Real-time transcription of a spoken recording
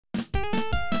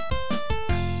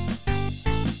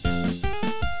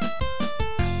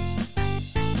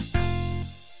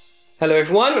Hello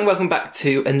everyone and welcome back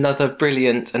to another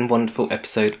brilliant and wonderful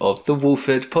episode of the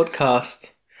Walford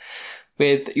Podcast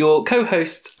with your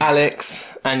co-host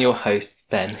Alex and your host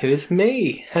Ben, who is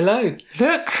me. Hello.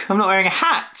 Look, I'm not wearing a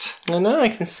hat. I know, I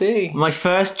can see. My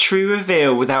first true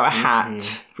reveal without a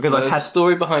hat. Because I've had a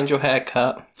story behind your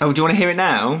haircut. Oh, do you want to hear it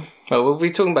now? Well, we'll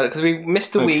be talking about it because we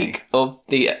missed a week of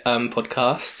the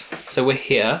podcast, so we're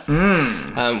here.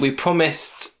 We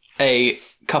promised a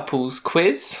couples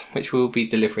quiz, which we'll be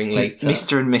delivering later.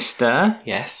 Mr. and Mr.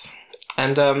 Yes.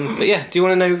 And, but yeah, do you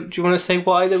want to say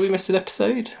why that we missed an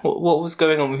episode? What was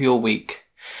going on with your week?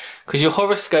 Because your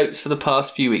horoscopes for the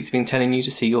past few weeks have been telling you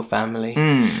to see your family.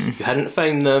 You hadn't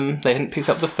phoned them. They hadn't picked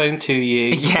up the phone to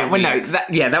you. Yeah, well, no.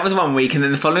 That was 1 week. And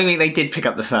then the following week, they did pick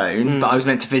up the phone. But I was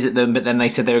meant to visit them. But then they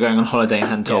said they were going on holiday and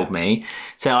hadn't told me.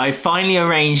 So I finally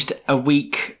arranged a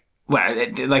week, well,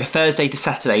 like a Thursday to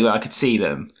Saturday where I could see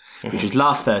them, which was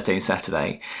last Thursday and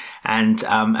Saturday. And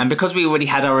because we already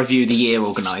had our review of the year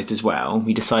organised as well,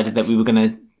 we decided that we were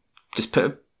going to just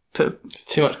put it's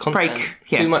too much content. Break.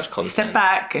 Yeah. Too much content. Step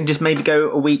back and just maybe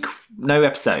go a week, no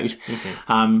episode.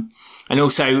 And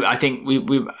also, I think we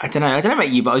I don't know about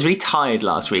you, but I was really tired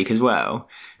last week as well.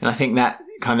 And I think that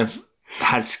kind of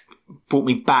has brought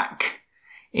me back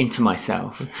into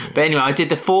myself. But anyway, I did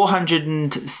the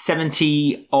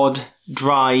 470 odd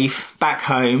drive back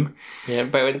home. Yeah,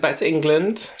 but went back to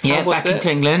England. Yeah, back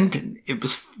into England. It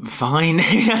was fine.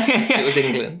 It was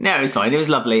England. No, it was fine. It was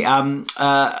lovely.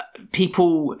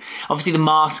 People, obviously the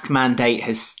mask mandate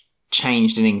has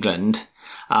changed in England.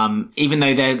 Even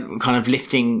though they're kind of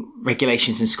lifting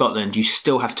regulations in Scotland, you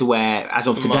still have to wear, as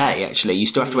of today, actually, you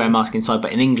still have to wear a mask inside.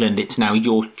 But in England, it's now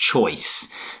your choice.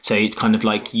 So it's kind of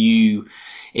like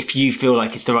if you feel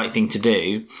like it's the right thing to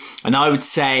do. And I would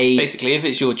say... Basically, if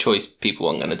it's your choice, people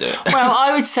aren't going to do it. Well,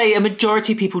 I would say a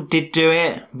majority of people did do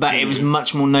it, but it was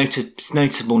much more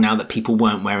noticeable now that people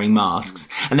weren't wearing masks.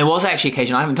 And there was actually an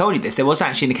occasion, I haven't told you this, there was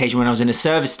actually an occasion when I was in a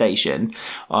service station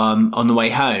on the way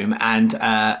home, and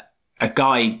a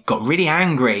guy got really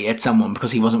angry at someone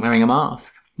because he wasn't wearing a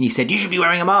mask. He said, "You should be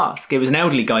wearing a mask." It was an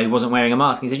elderly guy who wasn't wearing a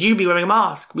mask. He said, "You should be wearing a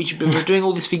mask. We're doing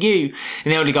all this for you."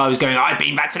 And the elderly guy was going, "I've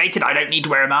been vaccinated. I don't need to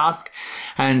wear a mask."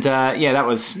 And that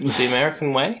was... It's the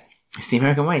American way. It's the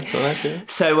American way. That's what I do.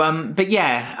 So, but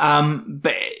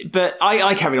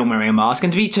I carried on wearing a mask.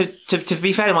 And to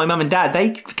be fair to my mum and dad,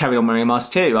 they carried on wearing a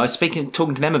mask too. I was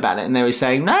talking to them about it, and they were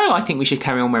saying, "No, I think we should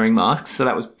carry on wearing masks." So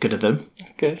that was good of them.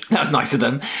 Good. That was nice of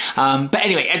them. But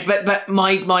anyway, but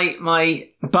my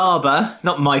barber,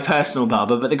 not my personal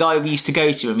barber, but the guy we used to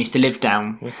go to when we used to live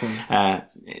down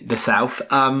the south,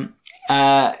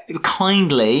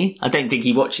 kindly, I don't think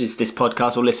he watches this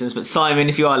podcast or listens, but Simon,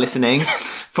 if you are listening,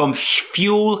 from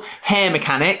Fuel Hair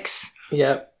Mechanics,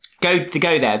 go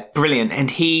there, brilliant. And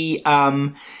he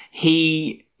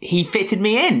fitted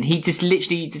me in. He just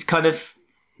literally just kind of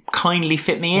kindly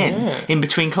fit me in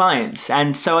between clients.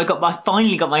 And so I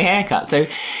finally got my hair cut. So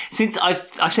since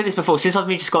I've said this before, since I've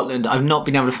moved to Scotland, I've not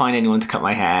been able to find anyone to cut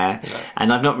my hair. No.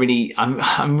 And I've not really,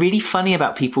 I'm really funny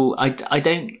about people. I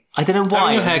don't know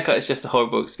why. Having your haircut is just a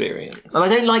horrible experience. Well, I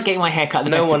don't like getting my haircut at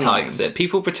the best of times. No one likes it.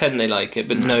 People pretend they like it,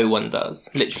 but no one does.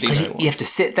 Literally no one. You have to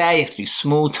sit there, you have to do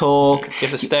small talk. You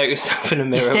have to stare at yourself in a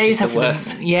mirror, which is the worst.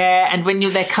 And when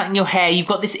they're cutting your hair, you've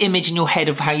got this image in your head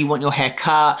of how you want your hair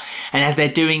cut. And as they're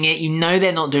doing it, you know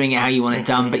they're not doing it how you want it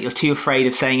done, but you're too afraid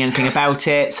of saying anything about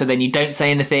it. So then you don't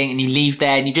say anything and you leave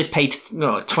there and you just paid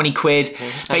 20 quid.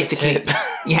 Basically. And a tip.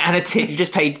 And a tip. You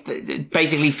just paid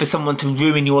basically for someone to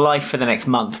ruin your life for the next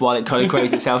month while it kind of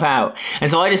grows itself out. And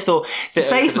so I just thought, to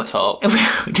save myself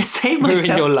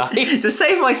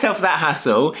that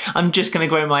hassle, I'm just going to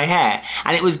grow my hair.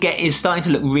 And it was starting to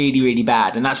look really, really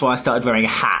bad. And that's why I started wearing a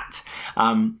hat.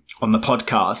 On the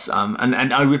podcast,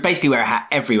 and I would basically wear a hat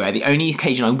everywhere. The only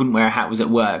occasion I wouldn't wear a hat was at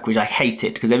work, which I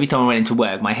hated, because every time I went into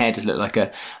work, my hair just looked like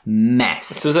a mess.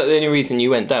 So was that the only reaon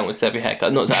you went down, was to have your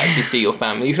haircut, not to actually see your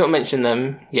family? You've not mentioned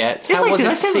them yet. Yes, How was it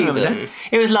to see them?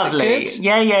 It was lovely.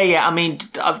 Yeah. I mean,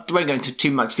 I won't go into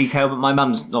too much detail, but my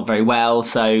mum's not very well,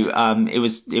 so it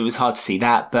was hard to see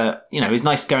that. But it was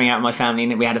nice going out with my family,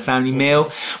 and we had a family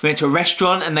meal. We went to a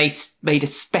restaurant, and they made a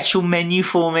special menu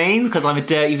for me because I'm a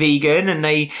dirty vegan, and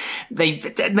they made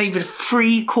a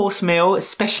 3-course meal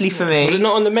especially for me. Was it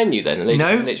not on the menu then? They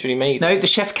literally made it? No, the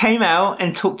chef came out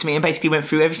and talked to me and basically went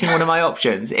through every single one of my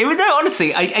options. It was, no,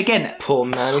 honestly, again... Poor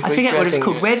man. I forget what it's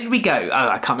called. Where did we go? Oh,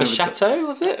 I can't remember. The Chateau,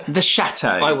 was it? The Chateau.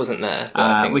 I wasn't there.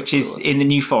 Which is in the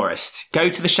New Forest. Go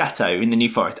to the Chateau in the New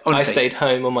Forest. Honestly, I stayed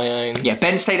home on my own. Yeah,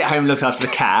 Ben stayed at home, looked after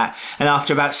the cat, and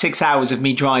after about 6 hours of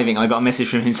me driving, I got a message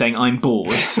from him saying, "I'm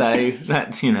bored." So,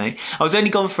 that, I was only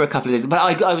gone for a couple of days, but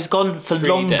I was gone for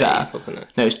longer days, wasn't it?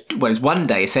 No, it was one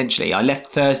day, essentially. I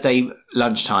left Thursday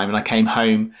lunchtime and I came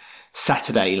home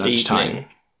Saturday lunchtime. Evening.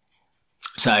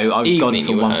 So I was gone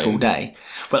for one full day.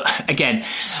 Well, again,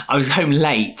 I was home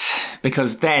late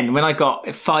because then when I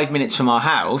got 5 minutes from our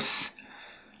house,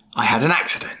 I had an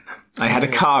accident. I had a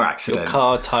car accident. Your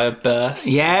car tyre burst.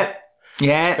 Yeah.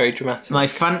 Very dramatic. My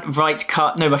front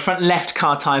left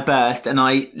car tyre burst and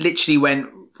I literally went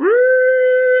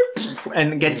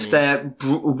and against a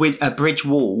bridge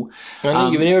wall. I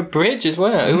know, you were near a bridge as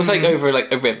well. It was like over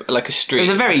a rib, like a street.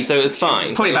 It was so it was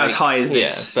fine. Probably about as high as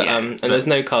this. Yeah, and there's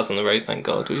no cars on the road, thank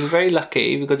God, which was very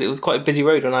lucky because it was quite a busy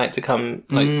road when I had to come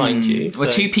find you. So.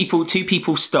 Well, two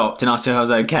people stopped and asked if I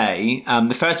was okay.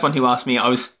 The first one who asked me, I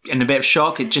was in a bit of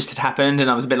shock. It just had happened, and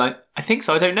I was a bit like, I think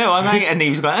so. I don't know. And he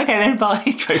was going, okay, then bye.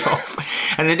 Drove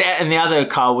off. And the other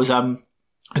car was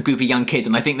a group of young kids,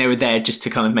 and I think they were there just to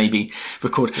kind of maybe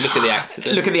record. Look at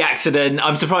the accident.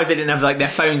 I'm surprised they didn't have like their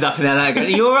phones up and they're like,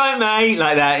 "You all right, mate?"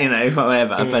 Like that,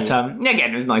 whatever. But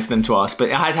again, it was nice of them to ask.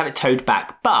 But I had to have it towed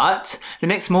back. But the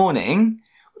next morning,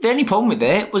 the only problem with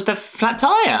it was the flat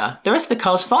tyre. The rest of the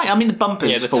car's fine. I mean, the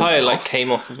bumper's the tyre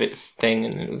came off of its thing,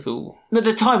 and it was all. But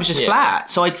the tyre was just flat,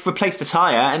 so I replaced the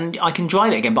tyre and I can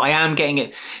drive it again. But I am getting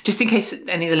it, just in case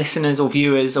any of the listeners or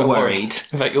viewers are worried.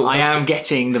 I am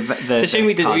getting the. It's a shame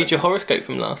we didn't read your horoscope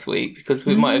from last week because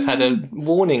we might have had a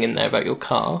warning in there about your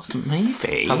car.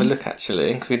 Maybe have a look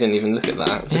actually, because we didn't even look at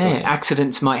that. Yeah,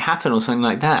 accidents might happen or something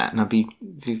like that, and I'd be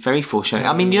very fortunate.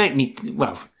 I mean, you don't need.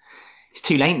 It's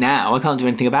too late now. I can't do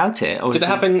anything about it. Did it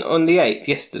happen on the 8th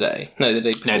yesterday? No, the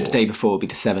day before. No, the day before would be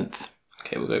the 7th.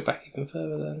 Okay, we'll go back even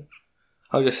further then.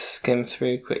 I'll just skim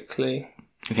through quickly.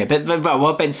 Okay, but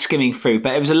while Ben's skimming through,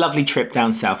 but it was a lovely trip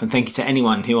down south, and thank you to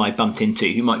anyone who I bumped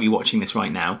into who might be watching this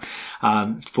right now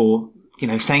for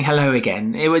saying hello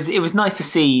again. It was nice to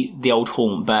see the old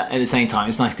haunt, but at the same time,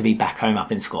 it's nice to be back home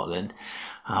up in Scotland.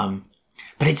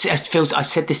 But it feels. I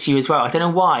said this to you as well. I don't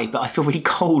know why, but I feel really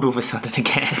cold all of a sudden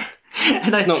again.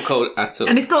 It's not cold at all.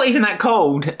 And it's not even that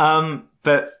cold.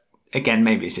 But again,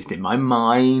 maybe it's just in my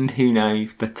mind. Who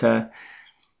knows? But it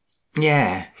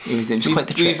was quite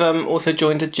the trip. We've also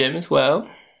joined a gym as well.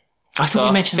 I thought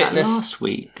we mentioned that last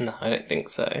week. No, I don't think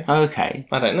so. Okay.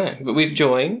 I don't know. But we've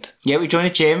joined. Yeah, we've joined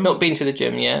a gym. Not been to the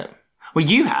gym yet. Well,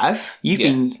 you have. You've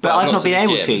been. But I've not been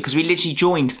able to because we literally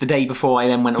joined the day before I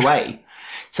then went away.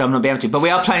 So I'm not able to. But we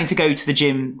are planning to go to the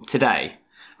gym today.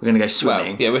 We're going to go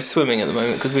swimming. Well, we're swimming at the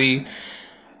moment because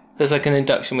there's like an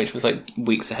induction which was like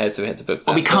weeks ahead, so we had to book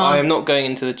that. We can't. I am not going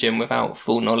into the gym without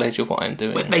full knowledge of what I'm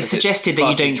doing. Well, they suggested that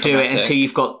you don't do it until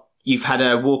you've had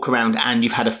a walk around and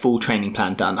you've had a full training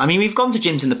plan done. I mean, we've gone to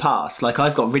gyms in the past. Like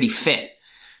I've got really fit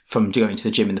from going to the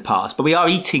gym in the past, but we are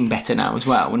eating better now as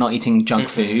well. We're not eating junk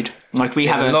food. Like we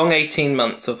have a long 18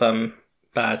 months of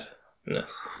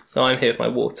badness. So I'm here with my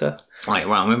water. Right,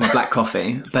 well, I'm with my black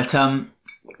coffee, but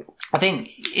I think,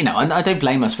 I don't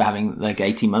blame us for having like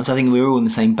 18 months. I think we were all in the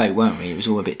same boat, weren't we? It was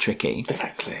all a bit tricky.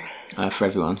 Exactly. For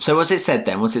everyone. So what's it said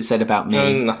then? What's it said about me?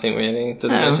 No, nothing really. It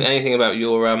doesn't mention anything about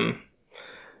your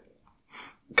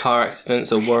car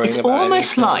accidents or worrying about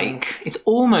anything. It's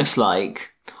almost like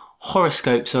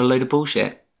horoscopes are a load of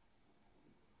bullshit.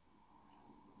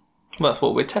 Well, that's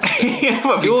what we're testing.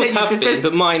 Yours have been,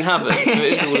 but mine haven't. So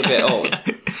it is all a bit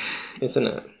odd, isn't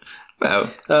it?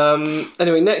 Well,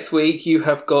 anyway, next week you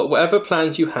have got whatever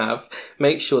plans you have,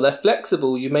 make sure they're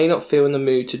flexible. You may not feel in the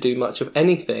mood to do much of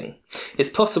anything.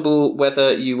 It's possible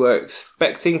whether you were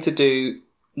expecting to do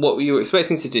what you were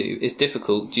expecting to do is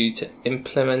difficult due to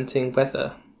implementing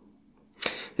weather.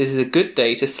 This is a good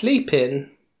day to sleep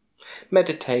in,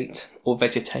 meditate, or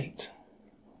vegetate.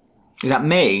 Is that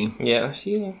me? Yeah, that's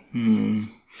you.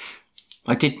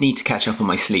 I did need to catch up on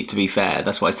my sleep, to be fair.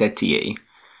 That's what I said to you.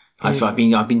 I've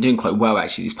been doing quite well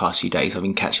actually these past few days. I've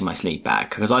been catching my sleep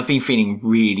back because I've been feeling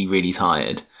really, really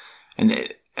tired, and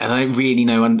I don't really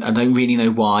know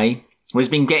why. Well, it's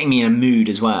been getting me in a mood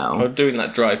as well. Well, doing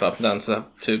that drive up and down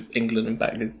to England and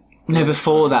back is. No,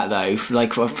 before that though,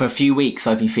 for a few weeks,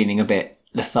 I've been feeling a bit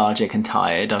lethargic and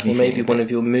tired. Maybe one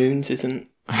of your moons isn't.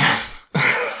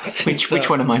 Which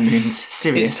one of my moons?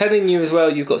 Serious. It's telling you as well.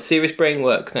 You've got serious brain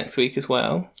work next week as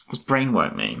well. What's brain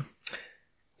work mean?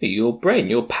 Your brain,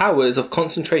 your powers of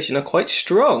concentration are quite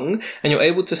strong, and you're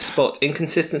able to spot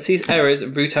inconsistencies, errors,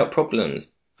 and root out problems.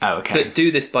 Oh, okay. But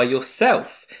do this by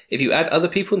yourself. If you add other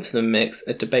people into the mix,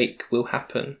 a debate will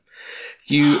happen.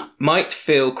 You might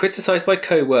feel criticised by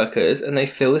co-workers, and they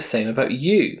feel the same about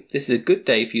you. This is a good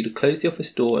day for you to close the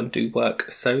office door and do work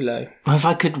solo. Well, if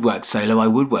I could work solo, I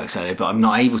would work solo, but I'm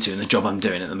not able to in the job I'm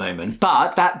doing at the moment.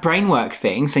 But that brain work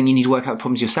thing, saying you need to work out the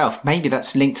problems yourself, maybe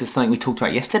that's linked to something we talked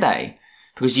about yesterday.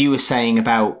 because you were saying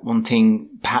about wanting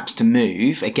perhaps to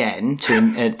move again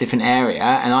to a different area.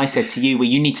 And I said to you, well,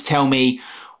 you need to tell me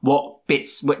what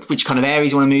bits, which kind of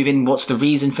areas you want to move in, what's the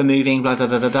reason for moving, blah, blah,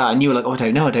 blah, blah, blah. And you were like, oh, I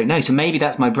don't know. So maybe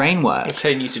that's my brain work. I'm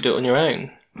telling you to do it on your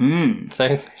own.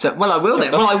 So, well, I will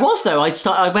then. Well, I was though.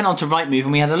 I went on to Rightmove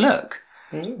and we had a look.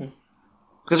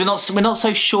 Because we're not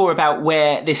so sure about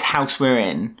where this house we're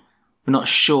in. We're not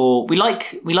sure. We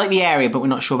like the area, but we're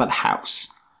not sure about the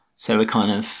house. So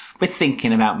we're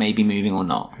thinking about maybe moving or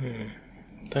not.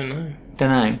 Don't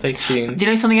know. Stay tuned. Do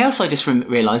you know something else I just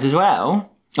realised as well?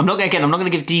 I'm not going to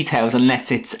give details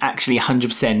unless it's actually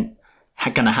 100%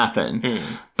 going to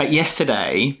happen. But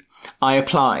yesterday I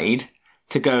applied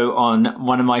to go on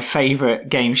one of my favourite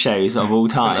game shows of all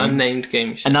time. An unnamed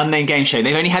game show.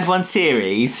 They've only had one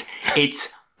series.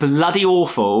 It's bloody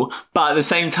awful, but at the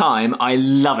same time, I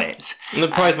love it. And the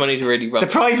prize money's really rough. The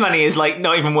prize money is like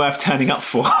not even worth turning up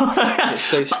for. It's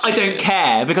so but I don't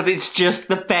care because it's just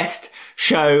the best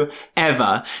show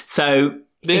ever. So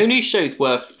the only shows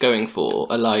worth going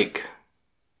for are like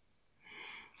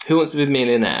Who Wants to Be a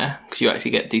Millionaire, because you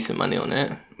actually get decent money on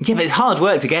it. Yeah, but it's hard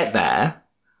work to get there.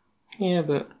 Yeah,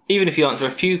 but even if you answer a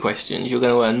few questions, you're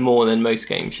going to earn more than most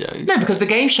game shows. No, because the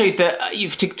game show that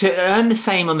you've to earn the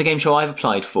same on the game show I've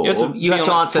applied for, you have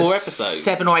to answer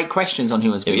 7 or 8 questions on Who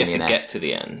Wants to Be a Millionaire. You have to get to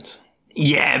the end.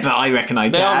 Yeah, but I reckon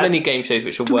There aren't many game shows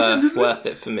which are worth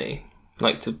it for me.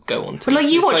 Like to go on to. But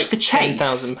like you watch The Chase.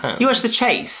 £10,000. You watch The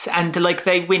Chase and like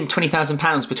they win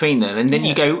 £20,000 between them and then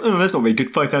you go, oh, that's not very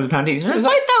good, £5,000 each.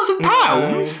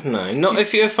 £5,000? No, not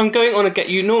if I'm going on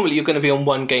normally you're going to be on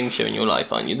one game show in your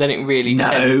life, aren't you? They don't really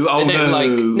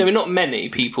No, not many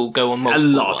people go on multiple A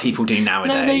lot of people do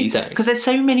nowadays. No, they don't. Because there's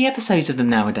so many episodes of them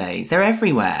nowadays. They're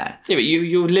everywhere. Yeah, but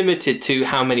you're limited to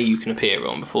how many you can appear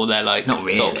on before they're like, not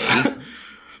really. Stop.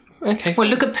 Okay. Well,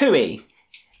 look at Pooey.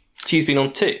 She's been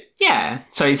on 2. Yeah.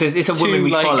 So it's a woman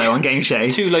we follow on game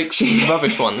shows. 2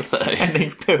 rubbish ones though. And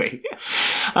name's Pooey.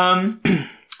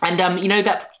 You know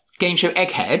that game show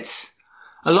Eggheads?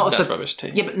 A lot that's of rubbish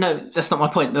too. Yeah, but no, that's not my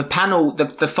point. The panel,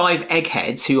 the 5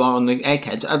 Eggheads who are on the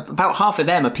Eggheads, about half of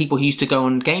them are people who used to go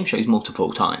on game shows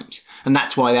multiple times. And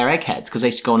that's why they're Eggheads, because they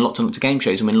used to go on lots and lots of game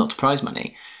shows and win lots of prize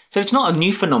money. So it's not a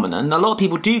new phenomenon. A lot of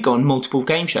people do go on multiple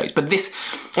game shows, but I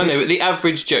know, but the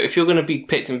average Joe, if you're going to be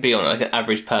picked and be on like an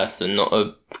average person, not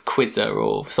a quizzer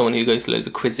or someone who goes to loads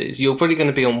of quizzes, you're probably going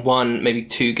to be on 1, maybe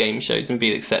 2 game shows and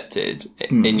be accepted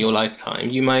in your lifetime.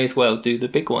 You may as well do the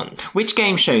big ones. Which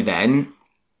game show then,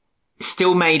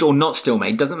 still made or not still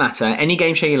made, doesn't matter, any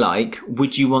game show you like,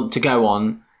 would you want to go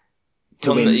on?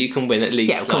 One that you can win at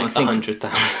least 100,000.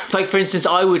 Like, for instance,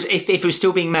 I would, if it was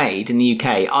still being made in the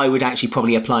UK, I would actually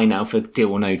probably apply now for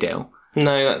Deal or No Deal.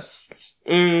 No, that's...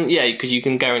 yeah, because you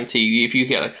can guarantee, if you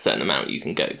get like a certain amount, you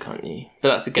can go, can't you? But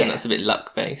that's a bit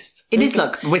luck-based. It is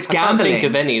luck. It's gambling. I can't think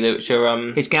of any which are...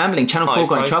 It's gambling. Channel 4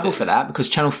 got in trouble for that, because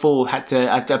Channel 4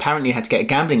 apparently had to get a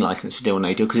gambling licence for Deal or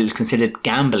No Deal, because it was considered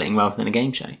gambling rather than a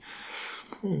game show.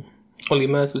 Ollie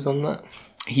Murs was on that.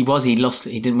 He lost,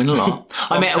 he didn't win a lot.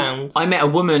 I met a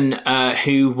woman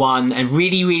who won, a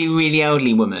really, really, really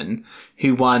elderly woman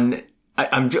who won,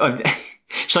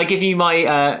 shall I give you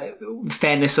my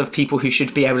fairness of people who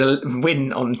should be able to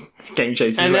win on game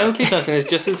shows as well? An elderly person is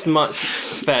just as much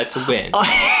fair to win.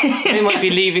 They might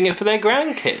be leaving it for their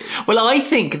grandkids. Well, I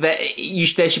think that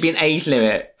there should be an age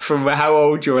limit from how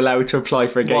old you're allowed to apply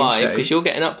for a game show. Why? Because you're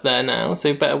getting up there now,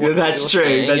 so better watch. That's true.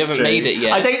 You haven't made it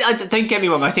yet. Don't get me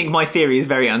wrong. I think my theory is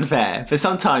very unfair. But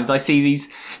sometimes I see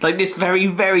these, like this very,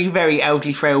 very, very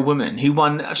elderly, frail woman who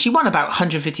won. She won about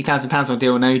 £150,000 on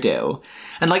Deal or No Deal,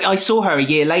 and like I saw her a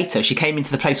year later. She came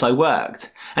into the place I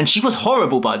worked, and she was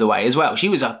horrible, by the way, as well. She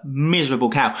was a miserable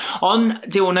cow. On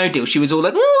Deal or No Deal, she was all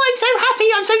like, "Oh, I'm so happy.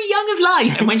 I'm so young of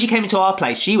life." And when she came into our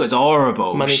place, she was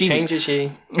horrible. Money changes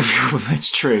you. That's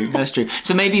true. That's true.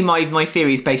 So maybe my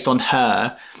theory is based on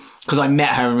her, because I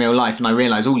met her in real life and I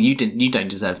realised, you don't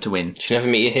deserve to win. She never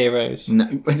meet your heroes.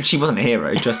 No, she wasn't a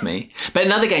hero, trust me. But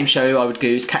another game show I would go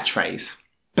is Catchphrase.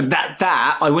 But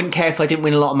that I wouldn't care if I didn't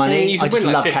win a lot of money. I just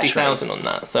win love like 50,000 on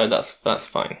that, so that's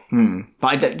fine.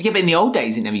 But in the old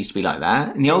days, it never used to be like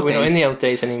that. We're not in the old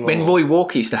days anymore. When Roy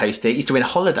Walker used to host it, he used to win a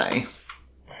holiday.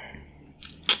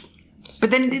 But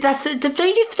then don't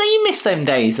you miss them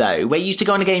days though, where you used to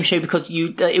go on a game show because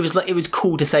it was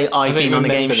cool to say I've been on a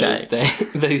game show.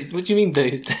 Those what do you mean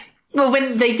those days? Well,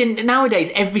 when they didn't. Nowadays,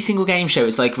 every single game show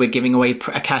is like we're giving away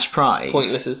a cash prize.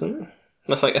 Pointless, isn't it?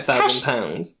 That's like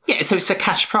 £1,000. Yeah, so it's a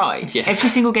cash prize. Yeah. Every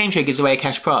single game show gives away a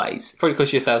cash prize. Probably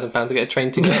costs you £1,000 to get a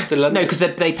train ticket to London. No, because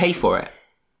they pay for it.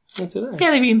 I don't know.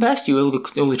 Yeah, they reimburse you all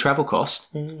the travel costs.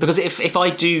 Because if I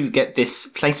do get this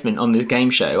placement on this game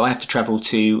show, I have to travel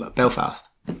to Belfast.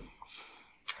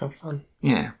 How fun.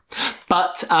 Yeah.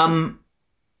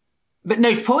 But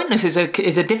no, Pointless is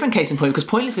a different case in point, because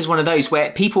Pointless is one of those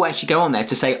where people actually go on there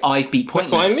to say, I've beat Pointless,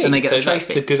 That's what I mean. and they get so the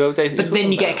trophy. That's the good old days. But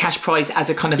then you get a cash prize as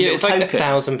a kind of little it's token. like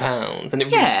 £1,000 and it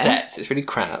resets. It's really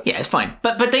crap. Yeah, it's fine.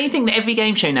 But don't you think that every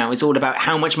game show now is all about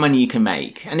how much money you can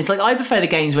make? And it's like, I prefer the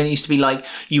games when it used to be like,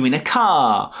 you win a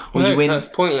car, or you win... that's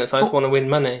pointless. I just want to win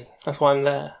money. That's why I'm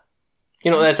there.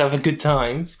 You're not there to have a good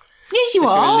time. Yes, you If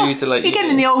you're a are. loser like Again,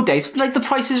 you. in the old days, like The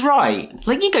Price is Right.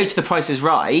 Like, you go to The Price is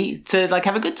Right to, like,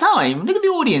 have a good time. Look at the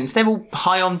audience. They're all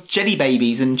high on jelly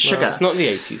babies and sugar. Well, it's not the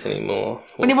 80s anymore.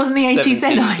 When it wasn't the 80s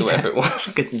then 70s either. or whatever it was.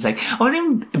 For goodness sake. I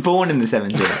wasn't even born in the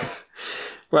 70s.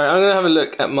 Right, I'm going to have a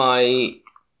look at my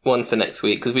one for next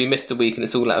week, because we missed a week and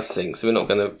it's all out of sync, so we're not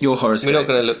going to... Your horoscope. We're not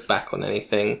going to look back on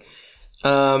anything.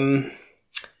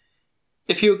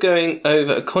 If you're going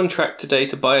over a contract today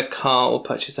to buy a car or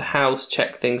purchase a house,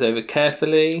 check things over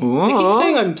carefully. Ooh. I keep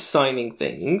saying I'm signing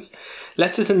things.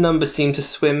 Letters and numbers seem to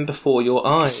swim before your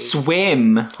eyes.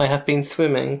 Swim. I have been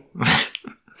swimming.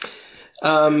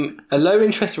 A low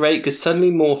interest rate could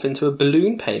suddenly morph into a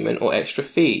balloon payment or extra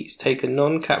fees. Take a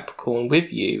non-Capricorn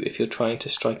with you if you're trying to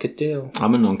strike a deal.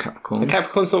 I'm a non-Capricorn. A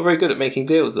Capricorn's not very good at making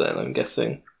deals then, I'm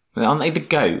guessing. Aren't they the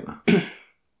goat? I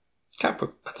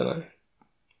don't know.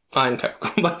 I'm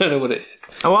Capricorn, but I don't know what it is.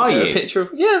 Oh, are Is there you? a picture of...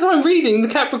 Yeah, so I'm reading the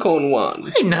Capricorn one. I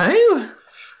don't know.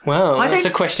 Well, I that's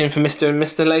don't- a question for Mr. and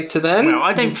Mr. later then. Well,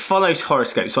 I don't follow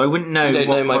horoscopes, so I wouldn't know You don't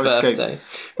what know my horoscope... birthday.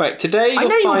 Right, today I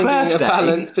know you're your finding a birthday.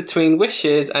 balance between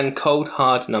wishes and cold,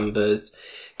 hard numbers.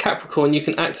 Capricorn, you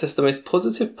can access the most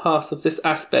positive parts of this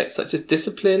aspect, such as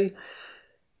discipline,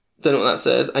 don't know what that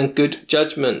says, and good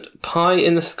judgment. Pie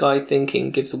in the sky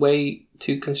thinking gives way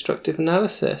to constructive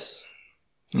analysis.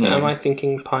 So Yeah. am I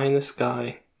thinking pie in the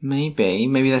sky?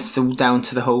 Maybe that's all down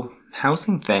to the whole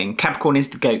housing thing. Capricorn is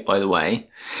the goat, by the way.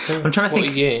 I'm trying to What think.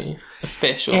 are you? A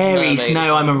fish or Aries, mermaid?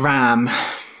 no, I'm a ram.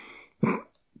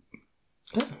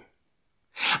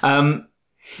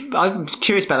 I'm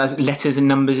curious about that letters and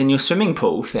numbers in your swimming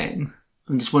pool thing.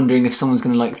 I'm just wondering if someone's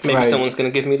going to like throw... Maybe someone's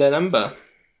going to give me their number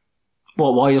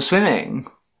What, while you're swimming?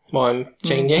 while I'm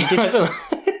changing. I don't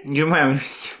know.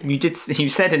 You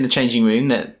said in the changing room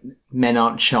that men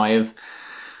aren't shy of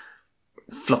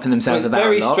flopping themselves It's about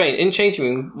very a lot. strange. In changing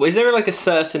room, is there like a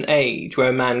certain age where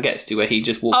a man gets to where he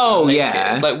just walks Oh, around naked?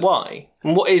 yeah. Like, why?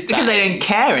 And what is that? Because they don't age?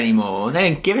 care anymore. They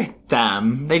don't give a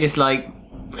damn. They just like,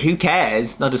 who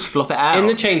cares? They'll just flop it out. In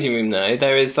the changing room, though,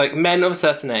 there is like men of a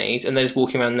certain age, and they're just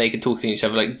walking around naked, talking to each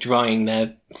other, like drying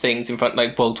their things in front,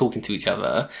 like while talking to each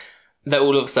other. They're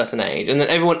all of a certain age, and then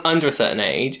everyone under a certain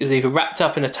age is either wrapped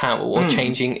up in a towel or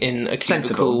changing in a cubicle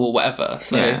Sensible. or whatever.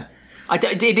 So Yeah.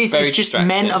 It's Very just men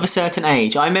distracting. of a certain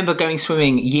age. I remember going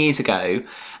swimming years ago,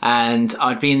 and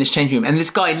I'd be in this changing room, and this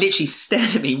guy literally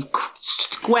stared at me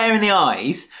square in the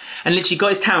eyes, and literally got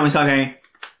his towel and started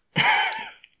going,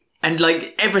 and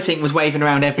like everything was waving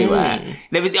around everywhere.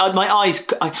 There was my eyes.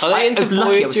 are they into was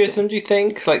lucky I was- voyeurism? Do you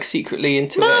think, like secretly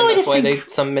into No, it? I And that's just why think-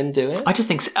 some men do it. I just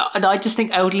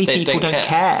think elderly They just people don't don't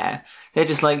care. They're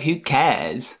just like, who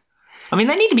cares? I mean,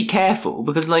 they need to be careful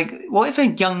because, like, what if a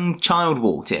young child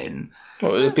walked in?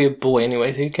 Well, it'd be a boy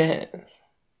anyway. Who cares?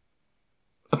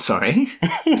 I'm sorry.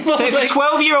 So if Like- a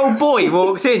 12-year-old boy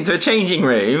walks into a changing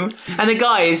room and the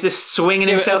guy is just swinging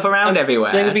himself around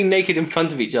everywhere, They're going to be naked in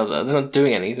front of each other. They're not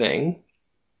doing anything.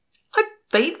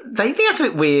 they think that's a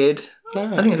bit weird. No.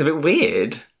 I think it's a bit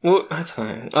weird. Well, I don't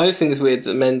know. I just think it's weird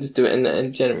that men just do it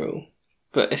in general.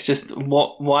 But it's just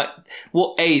what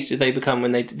age did they become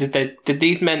when did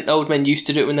these old men used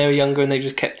to do it when they were younger and they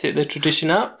just kept the tradition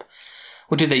up?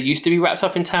 Or did they used to be wrapped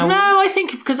up in towels? No, I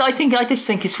just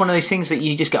think it's one of those things that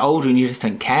you just get older and you just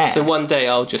don't care. So one day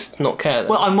I'll just not care then.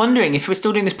 Well, I'm wondering if we're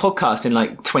still doing this podcast in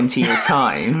like 20 years'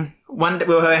 time. One day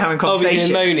we'll be having a I'll be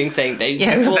conversation. moaning saying those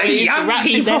Yeah, boys those young wrapped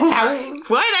in people. their towels.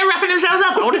 Why are they wrapping themselves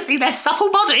up? I want to see their supple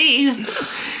bodies.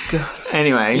 God.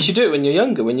 Anyway, You should do it when you're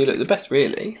younger, when you look the best,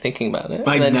 really, thinking about it.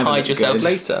 I'd And then never hide look yourself good.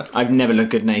 later. I've never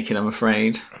looked good naked, I'm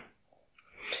afraid.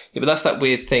 Yeah, but that's that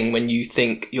weird thing when you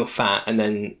think you're fat and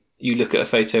then you look at a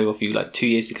photo of you like 2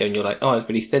 years ago and you're like, oh, I was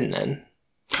really thin then.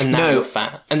 And now No. you're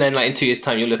fat. And then like in 2 years'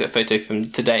 time you'll look at a photo from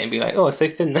today and be like, oh, I was so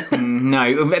thin then.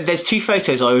 No, there's two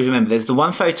photos I always remember. There's the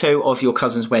one photo of your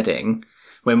cousin's wedding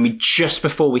when just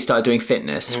before we started doing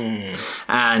fitness. And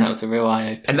That was a real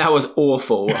eye-opener. And that was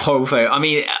awful, horrible photo. I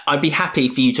mean, I'd be happy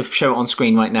for you to show it on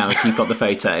screen right now if you've got the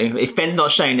photo. If Ben's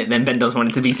not shown it, then Ben doesn't want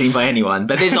it to be seen by anyone.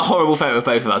 But there's a horrible photo of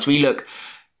both of us. We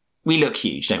look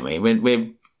huge, don't we? We're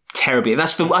terribly. I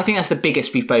think that's the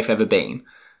biggest we've both ever been.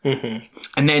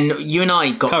 And then you and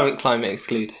I got... Current climate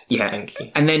excluded. Yeah. Thank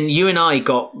you. And then you and I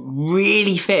got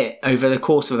really fit over the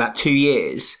course of about 2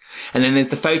 years. And then there's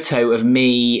the photo of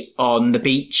me on the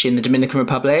beach in the Dominican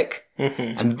Republic.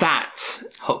 And that...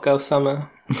 Hot girl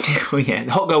summer. Oh yeah,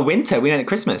 the hot girl winter. We went at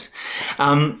Christmas.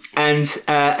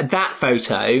 That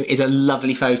photo is a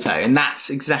lovely photo. And that's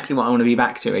exactly what I want to be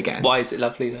back to again. Why is it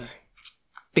lovely though?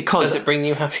 Because does it bring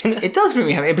you happiness? It does bring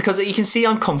me happiness because you can see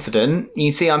I'm confident. You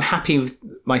can see I'm happy with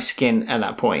my skin at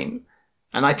that point.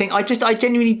 And I think I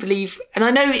genuinely believe, and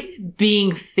I know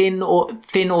being thin or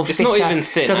it's fitter not even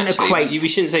thin, doesn't actually. equate. We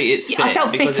shouldn't say it's thin I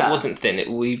felt because fitter. it wasn't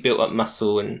thin. We built up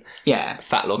muscle and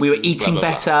fat loss. We were eating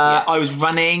better. Yeah. I was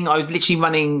running. I was literally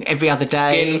running every other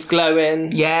day. Skin was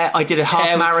glowing. Yeah, I did a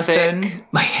half marathon.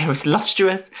 Thick. My hair was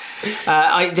lustrous.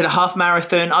 I did a half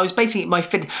marathon. I was basically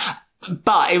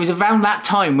but it was around that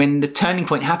time when the turning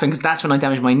point happened because that's when I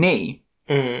damaged my knee.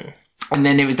 And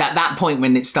then it was that point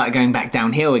when it started going back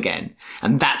downhill again.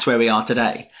 And that's where we are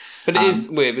today. But it is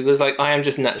weird because I am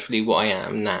just naturally what I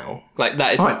am now. Like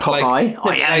that is all right, just like I am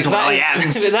what I am.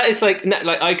 But that is like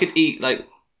I could eat like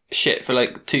shit for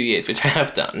like 2 years, which I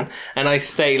have done, and I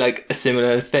stay like a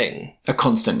similar thing. A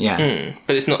constant, yeah.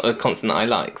 But it's not a constant that I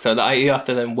like, so that you have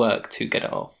to then work to get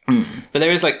it off. But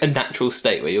there is like a natural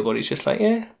state where your body's just like,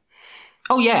 yeah.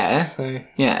 Oh yeah, So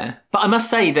yeah. But I must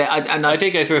say that I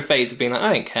did go through a phase of being like,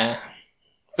 I don't care.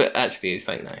 But actually, it's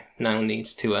like, no, now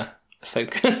needs to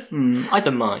focus.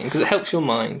 The mind, because it helps your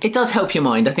mind. It does help your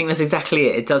mind. I think that's exactly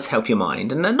it. It does help your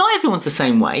mind. And not everyone's the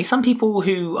same way. Some people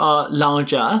who are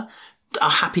larger are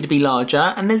happy to be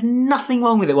larger, and there's nothing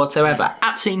wrong with it whatsoever.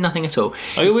 Absolutely nothing at all.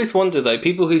 I always wonder, though,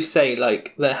 people who say,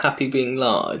 like, they're happy being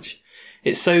large,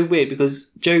 it's so weird because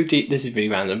Jodie, this is really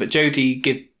random, but Jodie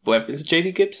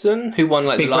Jodie Gibson, who won,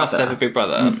 like, Big the last Brother. ever Big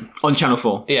Brother. On Channel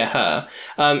 4. Yeah,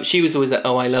 her. She was always like,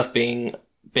 oh, I love being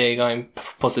big, I'm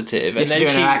positive. And then she...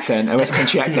 an accent, a West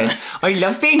Country accent. I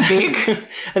love being big.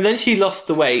 And then she lost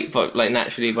the weight, but like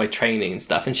naturally by training and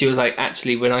stuff. And she was like,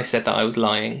 actually, when I said that, I was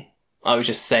lying. I was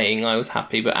just saying I was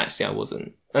happy, but actually I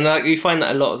wasn't. And like you find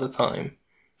that a lot of the time,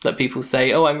 that people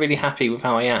say, oh, I'm really happy with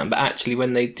how I am, but actually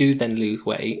when they do then lose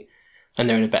weight and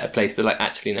they're in a better place, they're like,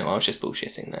 actually, no, I was just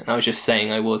bullshitting then. I was just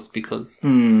saying I was because...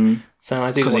 So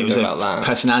I do wonder about that.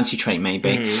 Personality trait, maybe.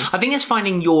 I think it's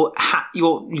finding your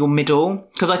middle,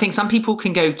 because I think some people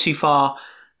can go too far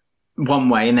one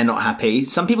way and they're not happy.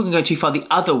 Some people can go too far the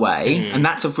other way, and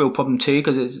that's a real problem too,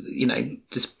 because it's,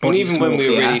 just body even when we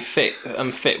were really fit,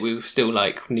 we were still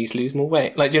like, we need to lose more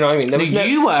weight. Like, do you know what I mean?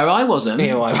 You were, I wasn't.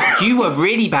 Yeah, I was. You were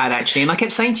really bad, actually, and I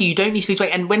kept saying to you don't need to lose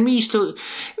weight. And when we used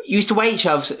to weigh each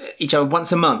other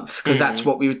once a month, because that's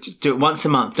what we would do, once a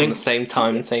month. On the same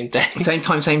time and same day. Same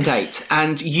time, same date.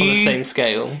 And you... On the same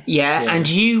scale. Yeah, and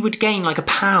you would gain like a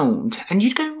pound, and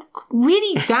you'd go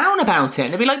really down about it,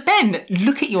 and they'd be like, Ben,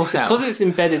 look at yourself. It's because it's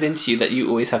embedded into you that you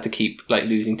always have to keep like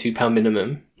losing £2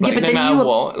 minimum. Like, but no matter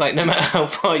what, like no matter how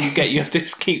far you get, you have to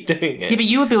just keep doing it. Yeah, but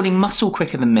you were building muscle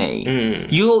quicker than me.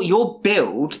 Your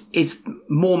build is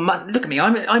more. Look at me,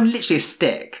 I'm literally a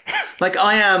stick. Like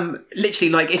I am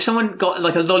literally like if someone got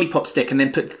like a lollipop stick and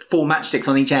then put 4 matchsticks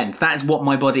on each end, that is what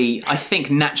my body I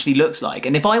think naturally looks like.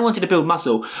 And if I wanted to build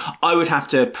muscle, I would have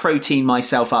to protein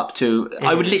myself up to.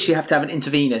 I would literally have to have an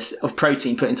intravenous of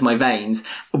protein put into my veins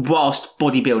whilst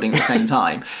bodybuilding at the same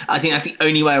time. I think that's the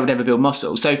only way I would ever build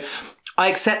muscle. So I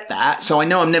accept that. So I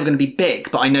know I'm never going to be big,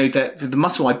 but I know that the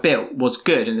muscle I built was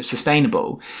good and it's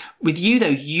sustainable. With you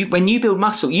though, when you build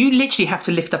muscle, you literally have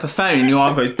to lift up a phone and your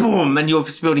arm goes boom and you're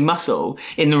building muscle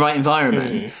in the right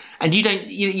environment. And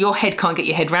your head can't get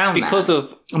your head round that. Because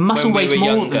of muscle weighs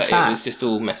more than fat. It was just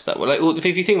all messed up. Like, if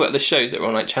you think about the shows that were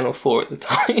on like Channel 4 at the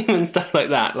time and stuff like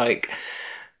that, like,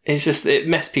 it's just, it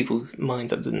messed people's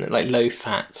minds up, didn't it? Like low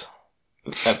fat,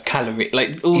 calorie,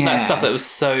 like all that stuff that was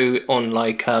so on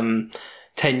like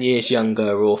 10 years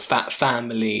younger or fat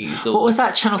families. Or, what was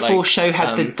that Channel 4 show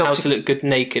had the How to Look Good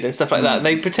Naked and stuff like that.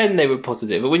 They pretend they were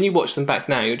positive, but when you watch them back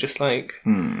now, you're just like,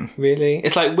 really?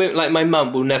 It's like my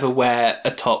mum will never wear a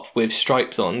top with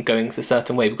stripes on going a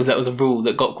certain way because that was a rule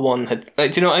that Gok had.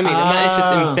 Like, do you know what I mean? And that is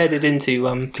just embedded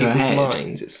into people's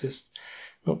minds. It's just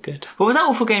not good. What was that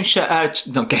awful game show?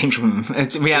 Not game show,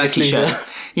 reality show.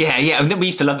 Yeah. We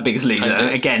used to love The Biggest Loser.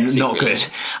 Again, not good.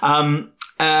 And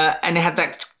it had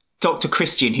that Dr.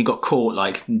 Christian who got caught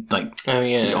on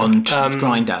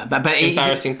Grindr. But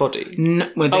embarrassing body.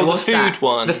 There was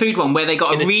the food one where they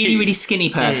got a really, really skinny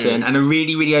person and a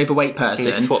really, really overweight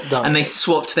person. And they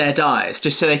swapped their diets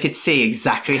just so they could see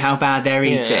exactly how bad they're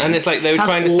eating. And it's like they were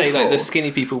trying to say like the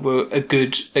skinny people were a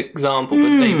good example,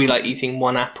 but they'd be like eating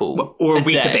one apple or a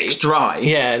Weetabix dry.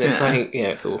 Yeah, and it's like,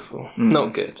 it's awful.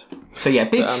 Not good. So yeah,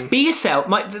 be yourself.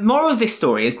 The moral of this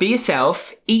story is be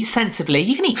yourself, eat sensibly.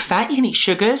 You can eat fat, you can eat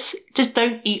sugars, just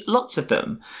don't eat lots of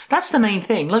them. That's the main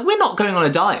thing. Like, we're not going on a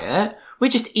diet. We're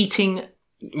just eating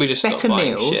better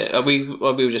meals. Shit. We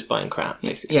were just buying crap,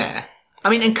 basically. Yeah. I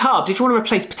mean, and carbs, if you want to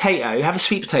replace potato, have a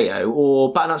sweet potato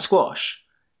or butternut squash,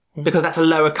 because that's a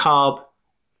lower carb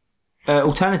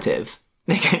alternative.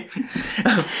 I'm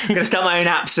going to start my own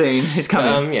app soon. It's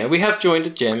coming. Yeah, we have joined a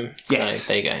gym. So yes.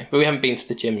 There you go. But we haven't been to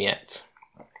the gym yet.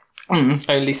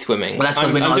 Only swimming. Well, that's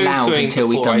because we're not allowed until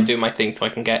we've done... I do my thing so I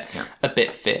can get a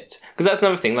bit fit. Because that's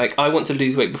another thing. Like, I want to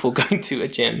lose weight before going to a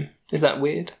gym. Is that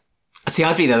weird? See,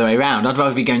 I'd be the other way around. I'd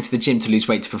rather be going to the gym to lose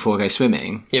weight before I go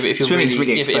swimming. Yeah, but if you're Swimming's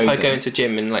really exposing. If I go into a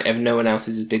gym and like no one else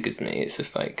is as big as me, it's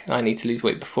just like I need to lose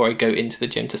weight before I go into the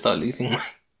gym to start losing weight.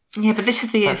 Yeah, but this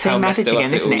is the same message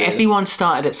again, isn't it? Everyone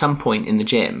started at some point in the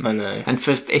gym. I know. And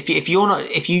if you're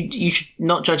not, you should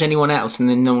not judge anyone else, and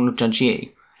then no one will judge you.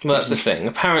 Well, that's the thing.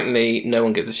 Apparently, no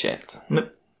one gives a shit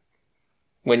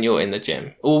when you're in the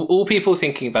gym. All people are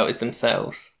thinking about is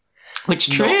themselves. Which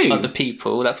is true. Not other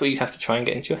people. That's what you have to try and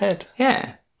get into your head.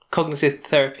 Yeah. Cognitive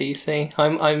therapy, you see.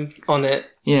 I'm on it.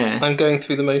 Yeah. I'm going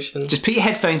through the motions. Just put your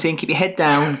headphones in, keep your head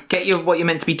down, get what you're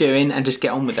meant to be doing, and just get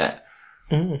on with it.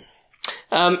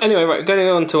 Anyway, right, going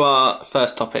on to our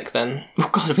first topic then. Oh,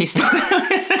 God, have we started?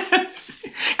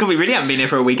 God, we really haven't been here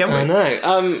for a week, have we? I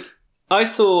know. I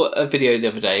saw a video the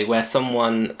other day where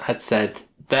someone had said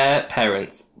their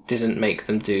parents didn't make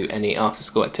them do any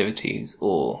after-school activities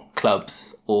or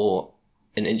clubs or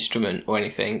an instrument or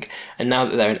anything, and now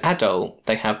that they're an adult,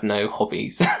 they have no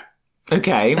hobbies.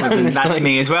 Okay, well, then that's like,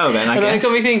 me as well then, I guess. And I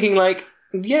got me thinking, like,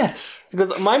 yes,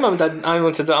 because my mum and dad, I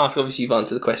wanted to ask, obviously you've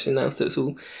answered the question now, so it's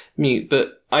all mute,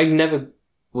 but I never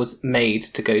was made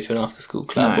to go to an after-school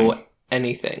club or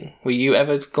anything. Were you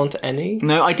ever gone to any?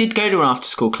 No, I did go to an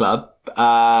after-school club.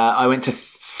 I went to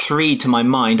 3 to my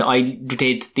mind. I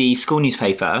did the school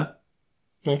newspaper.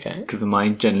 Okay. Because of my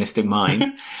journalistic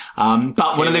mind.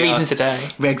 But one of the reasons... today.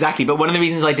 Exactly, but one of the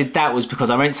reasons I did that was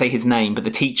because I won't say his name, but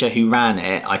the teacher who ran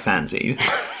it, I fancied.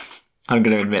 I'm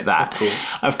going to admit that.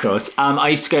 Of course. I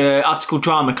used to go to after-school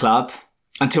drama club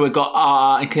until it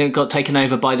got taken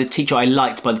over by the teacher I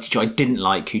liked, by the teacher I didn't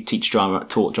like, who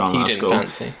taught drama at school. You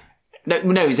didn't fancy? No,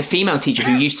 it was a female teacher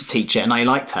who used to teach it, and I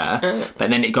liked her. But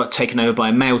then it got taken over by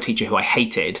a male teacher who I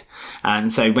hated.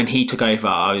 And so when he took over,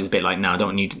 I was a bit like, no, I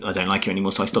don't like you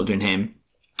anymore, so I stopped doing him.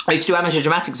 I used to do amateur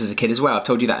dramatics as a kid as well. I've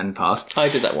told you that in the past. I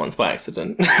did that once by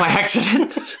accident. By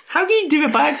accident? How can you do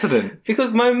it by accident?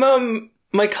 Because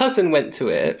my cousin went to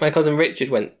it. My cousin Richard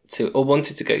went to, or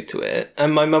wanted to go to it.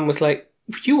 And my mum was like,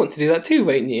 you want to do that too,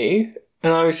 won't you?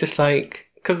 And I was just like,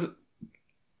 because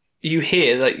you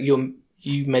hear that you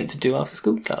meant to do after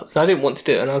school clubs. I didn't want to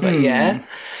do it. And I was like, yeah.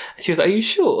 And she was like, are you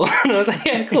sure? And I was like,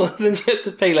 yeah, of course. And she had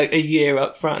to pay like a year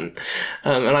up front.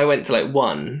 And I went to like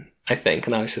 1, I think.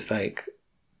 And I was just like,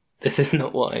 this is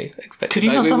not what I expected. Could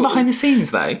you not done behind the scenes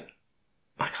though?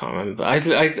 I can't remember. I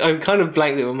kind of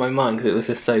blanked it in my mind because it was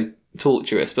just so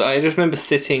torturous. But I just remember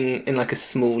sitting in like a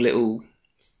small little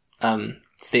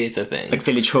theatre thing. Like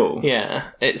Village Hall?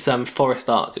 Yeah. It's Forest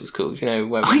Arts, it was called, you know,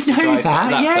 where I know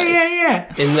that.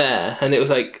 Yeah. In there. And it was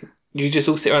like, you just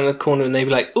all sit around the corner and they'd be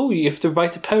like, oh, you have to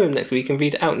write a poem next week and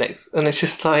read it out next. And it's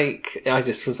just like, I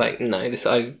just was like, no,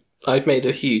 I've made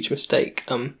a huge mistake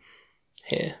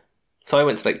here. So I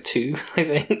went to like 2, I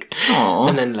think. Aww.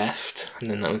 And then left. And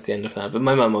then that was the end of that. But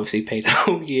my mum obviously paid a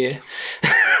whole year.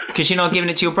 Because you're not giving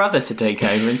it to your brother to take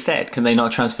over instead? Can they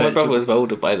not transfer it? My brother was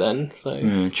older by then,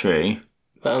 so... true.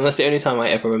 But that's the only time I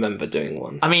ever remember doing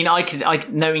one. I mean,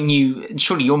 knowing you,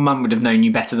 surely your mum would have known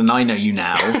you better than I know you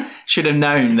now. Should have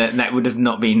known that would have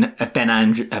not been a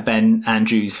Ben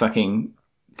Andrews fucking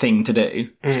thing to do.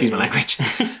 Excuse my language.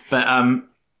 But,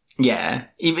 yeah,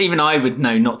 even I would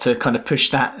know not to kind of push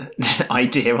that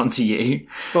idea onto you.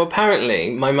 Well,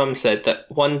 apparently, my mum said that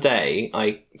one day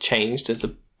I changed as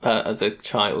a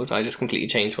child. I just completely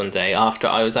changed one day after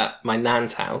I was at my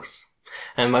nan's house.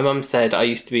 And my mum said I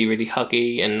used to be really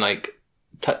huggy and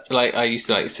I used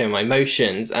to show my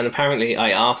emotions. And apparently I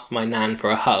asked my nan for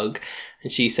a hug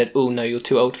and she said, oh no, you're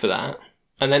too old for that.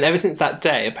 And then ever since that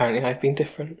day, apparently I've been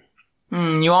different.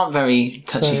 You aren't very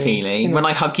touchy-feely. When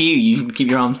I hug you, you keep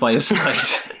your arms by your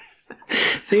sides.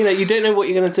 So, you don't know what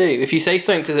you're going to do. If you say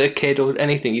something to a kid or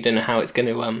anything, you don't know how it's going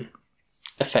to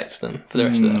affect them for the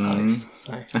rest of their lives.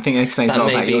 So I think it explains a lot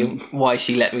about you. Why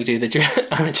she let me do the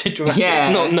amateur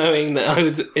dramatics, not knowing that I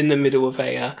was in the middle of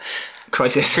a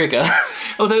crisis. Trigger.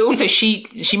 Although also she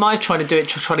might have tried to do it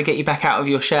to try to get you back out of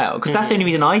your shell, because that's the only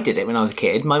reason I did it when I was a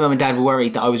kid. My mum and dad were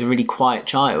worried that I was a really quiet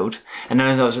child, and then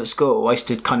as I was at school I used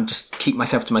to kind of just keep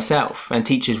myself to myself, and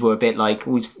teachers were a bit like,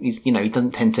 he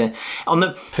doesn't tend to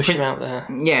push him out there.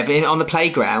 Yeah, but on the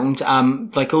playground,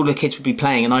 like all the kids would be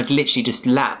playing and I'd literally just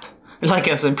lap. Like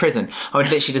I was in prison, I would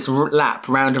literally just lap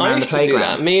round and round the playground. I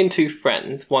used to do that. Me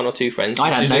and one or two friends. I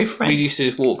had no friends. We used to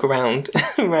just walk around,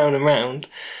 round and round.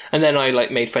 And then I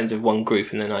made friends with one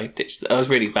group, and then I ditched. I was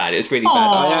really bad. It was really bad.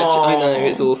 I know,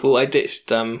 it's awful. I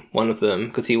ditched one of them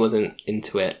because he wasn't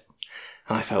into it.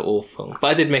 And I felt awful. But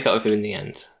I did make up with him in the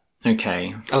end.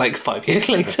 Okay. 5 years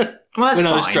later. Well, that's when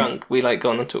fine. I was drunk,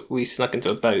 we snuck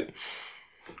into a boat.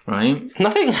 Right.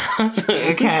 Nothing happened.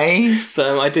 Okay.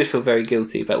 But I did feel very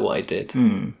guilty about what I did.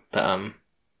 But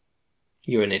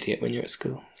you're an idiot when you're at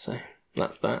school, so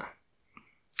that's that.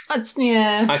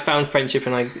 Yeah. I found friendship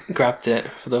and I grabbed it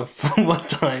for one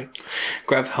time.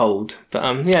 Grab hold.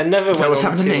 But never went on what's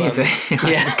happened to me, is it?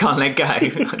 Yeah. I can't let go.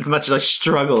 As much as I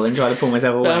struggle and try to pull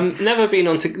myself away. Never been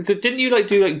on to... Didn't you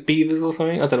do beavers or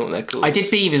something? I don't know what they're called. I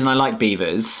did beavers and I like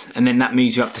beavers, and then that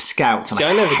moves you up to scouts, and See,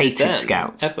 I never hated did them,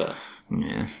 scouts. Ever.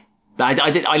 Yeah.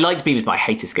 I liked beavers, but I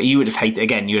hated scouts. You would have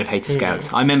hated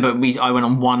scouts. I remember I went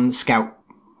on one scout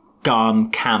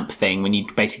camp thing when you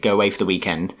basically go away for the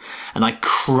weekend, and I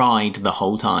cried the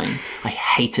whole time. I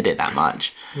hated it that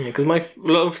much. Yeah, because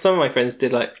some of my friends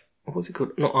did what's it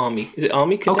called? Not army. Is it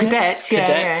army cadets? Oh, cadets. Yeah,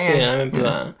 cadets. Yeah, I remember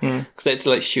that. Yeah. Because they had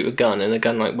to shoot a gun, and the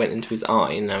gun went into his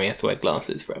eye, and now he has to wear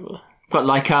glasses forever. But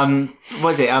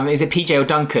was it? Is it PJ or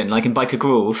Duncan? Like in Biker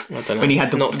Grove, I don't know. When he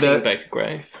had not seen Biker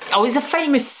Grove. Oh, it's a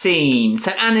famous scene.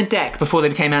 So Anne and Dec, before they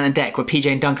became Anne and Dec, were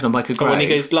PJ and Duncan on Biker Grove. Oh, when he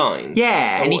goes blind.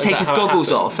 Yeah, and he takes his goggles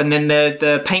off, and then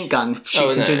the paint gun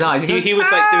shoots into his eyes. He was doing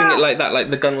it like that, like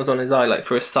the gun was on his eye,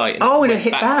 for a sight. And it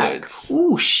hit backwards. Back.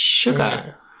 Ooh, sugar.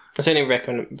 Yeah. That's the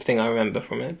only thing I remember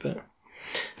from it, but.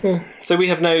 Yeah. So we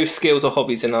have no skills or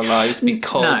hobbies in our lives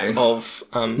because of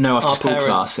no after school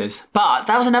classes. But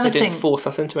that was another thing. They didn't force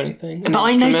us into anything. But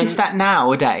I noticed that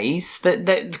nowadays that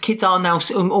the kids are now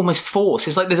almost forced.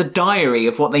 It's like there's a diary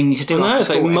of what they need to do. It's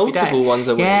like multiple ones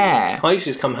a week. Yeah. I used to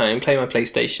just come home, play my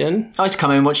PlayStation. I used to come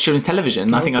home and watch children's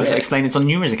television. I think I've explained this on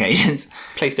numerous occasions.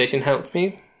 PlayStation helped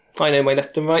me. I know my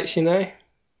left and rights, you know.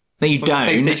 No, you don't.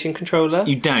 PlayStation controller.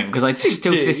 You don't, because I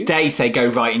still to this day say go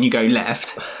right and you go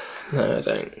left. No, I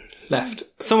don't. Left.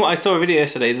 I saw a video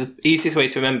yesterday. The easiest way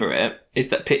to remember it is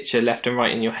that picture left and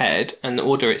right in your head, and the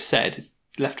order it's said is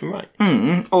left and right.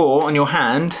 Or on your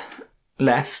hand,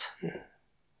 left.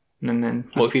 And then.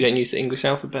 What if you don't use the English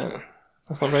alphabet?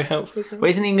 That's not very helpful, is it? Well,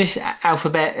 isn't the English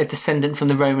alphabet a descendant from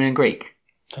the Roman and Greek?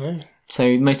 I don't know.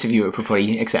 So most of Europe will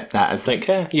probably accept that as... Don't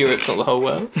care. Europe's not the whole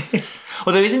world.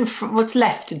 Although what's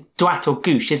left? Droit or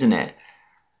gauche, isn't it?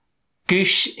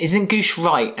 Gauche, isn't gauche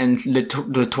right and le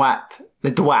droit?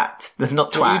 The droit. There's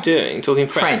not twat. What are you doing? Talking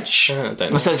French? Oh, I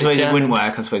don't know. So I suppose it wouldn't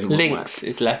work. Links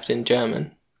is left in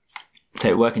German.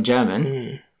 So it work in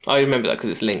German? I remember that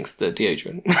because it's Lynx, the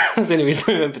deodorant. That's the only reason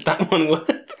I remembered that one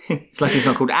word. It's like it's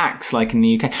not called Axe, like in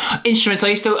the UK. Instruments, I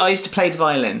used to play the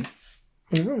violin.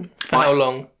 For how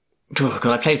long? Oh,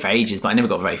 God, I played for ages, but I never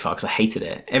got very far because I hated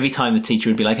it. Every time the teacher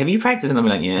would be like, have you practiced? And I'd be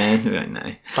like, yeah. I'd be like,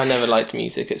 no. I never liked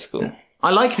music at school. I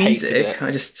like music.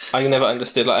 It. I never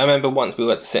understood. I remember once we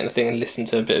had to sit in a thing and listen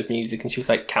to a bit of music, and she was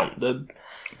like, count the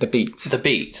beats. The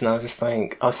beats. And I was just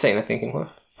like, I was sitting there thinking, what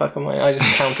the fuck am I? I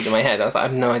just counted in my head. I was like, I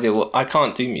have no idea I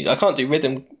can't do music. I can't do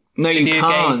rhythm. No, you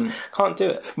can't. Games. Can't do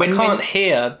it. I can't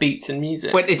hear beats and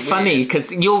music. Well, it's funny because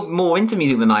you're more into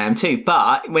music than I am too.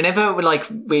 But whenever we're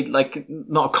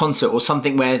not a concert or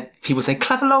something where people say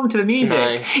clap along to the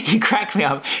music, you crack me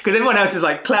up because everyone else is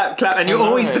like clap, clap, and you're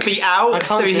always the beat out. I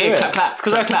can't do it. Clap, clap,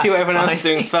 because I have to see what everyone else is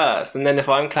doing first, and then if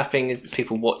I'm clapping, is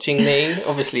people watching me?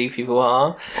 Obviously, people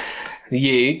are.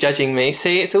 You judging me.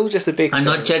 See, it's all just a big I'm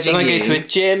not judging you. I go to a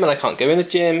gym and I can't go in the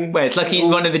gym. Well, it's like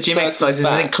one of the gym exercises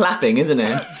isn't clapping, isn't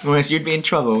it? Whereas you'd be in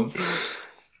trouble.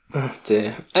 Oh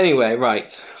dear. Anyway,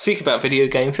 right. Speak about video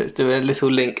games, let's do a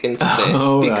little link into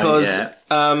this.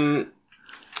 Because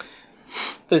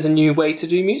there's a new way to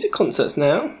do music concerts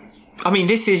now. I mean,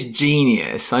 this is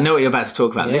genius. I know what you're about to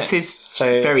talk about. This is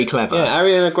very clever. Yeah,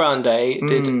 Ariana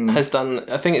Grande has done,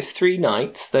 I think it's 3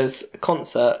 nights, there's a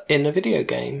concert in a video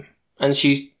game. And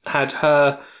she had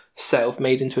herself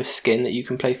made into a skin that you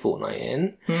can play Fortnite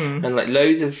in. And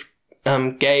loads of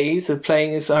gays are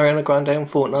playing as Ariana Grande on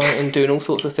Fortnite and doing all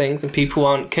sorts of things. And people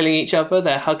aren't killing each other,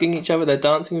 they're hugging each other, they're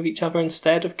dancing with each other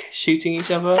instead of shooting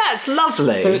each other. That's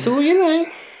lovely. So it's all,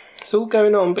 it's all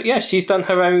going on. But yeah, she's done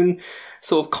her own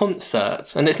sort of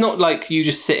concert. And it's not like you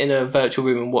just sit in a virtual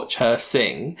room and watch her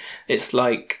sing. It's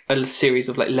like a series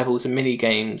of like levels and mini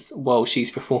games while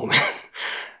she's performing.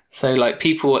 So like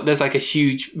there's like a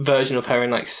huge version of her in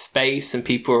like space, and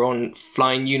people are on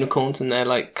flying unicorns and they're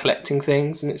like collecting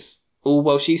things, and it's all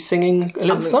while she's singing a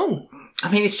little song.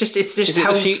 I mean, it's just Is it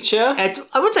the future? I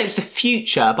wouldn't say it's the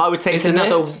future, but I would say it's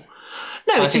another.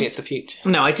 No, I think it's the future.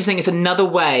 No, I just think it's another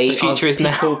way. The future is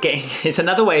now. It's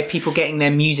another way of people getting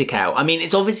their music out. I mean,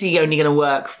 it's obviously only going to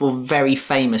work for very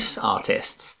famous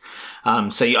artists.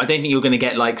 So I don't think you're going to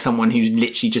get like someone who's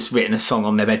literally just written a song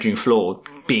on their bedroom floor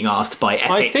being asked by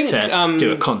Epic to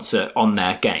do a concert on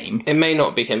their game. It may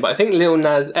not be him, but I think Lil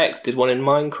Nas X did one in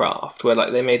Minecraft where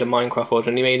like they made a Minecraft world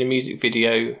and he made a music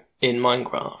video in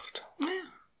Minecraft. Yeah.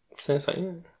 So it's like,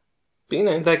 yeah. But you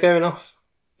know, they're going off.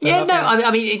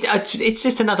 I mean, it's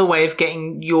just another way of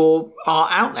getting your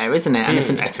art out there, isn't it? And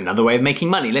it's another way of making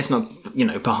money. Let's not,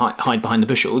 hide behind the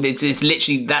bushel. It's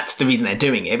literally, that's the reason they're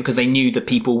doing it, because they knew that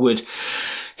people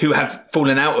who have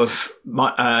fallen out of,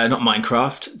 not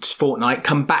Minecraft, Fortnite,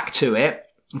 come back to it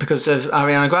because of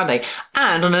Ariana Grande.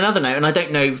 And on another note, and I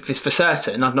don't know this for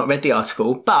certain, I've not read the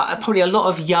article, but probably a lot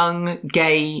of young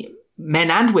gay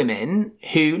men and women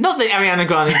who, not that Ariana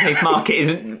Grande's market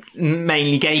isn't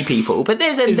mainly gay people, but there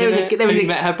was a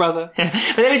met her brother.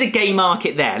 But there is a gay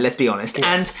market there, let's be honest.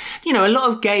 Yeah. And, a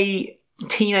lot of gay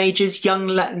teenagers, young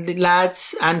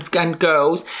lads and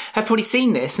girls have probably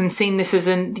seen this as this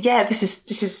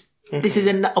is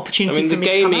an opportunity for me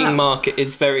to come out. The gaming market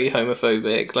is very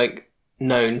homophobic, like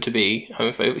known to be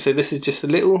homophobic. So this is just a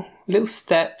little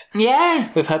step.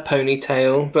 Yeah. With her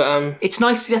ponytail. But it's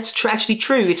nice. That's actually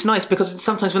true. It's nice because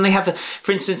sometimes when they have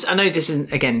for instance, I know this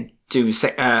isn't, again, do with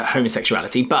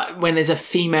homosexuality, but when there's a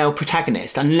female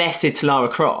protagonist, unless it's Lara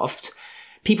Croft,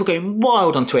 people go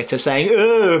wild on Twitter saying,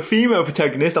 female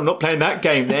protagonist, I'm not playing that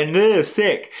game then,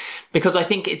 sick. Because I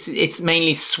think it's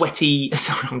mainly sweaty,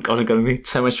 sorry, I'm going to be in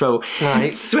so much trouble.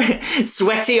 Right.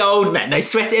 Sweaty old men. No,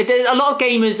 a lot of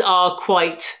gamers are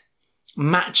quite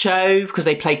macho because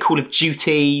they play Call of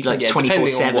Duty like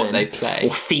 24/7 what they play, or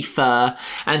FIFA,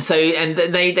 and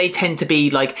they tend to be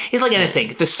like, it's like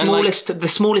anything, the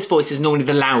smallest voice is normally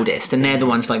the loudest, and they're the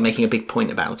ones like making a big point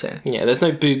about it. Yeah, there's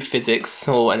no boob physics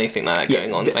or anything like that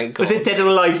going on, thank God. Was it Dead or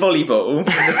Alive volleyball?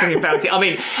 The thing about it, I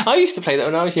mean, I used to play that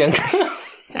when I was younger.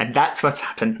 And that's what's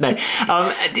happened. No,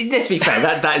 let's be fair.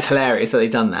 That is hilarious that they've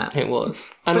done that. It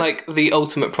was, and the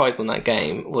ultimate prize on that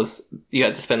game was you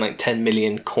had to spend like 10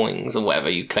 million coins or whatever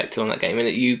you collected on that game, and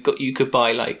you could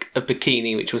buy like a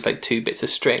bikini which was like 2 bits of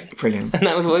string. Brilliant, and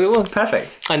that was what it was.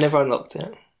 Perfect. I never unlocked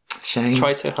it. Shame.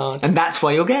 Tried so hard, and that's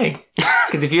why you're gay.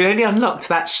 Because if you only unlocked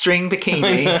that string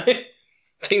bikini,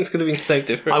 things could have been so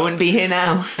different. I wouldn't be here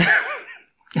now.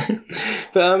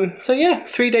 But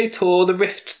 3-day tour, the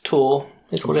Rift Tour.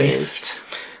 Is what it is.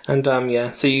 And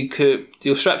so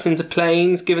you're strapped into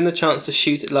planes, given the chance to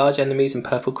shoot at large enemies and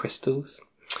purple crystals.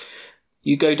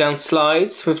 You go down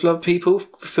slides with love people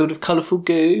filled with colourful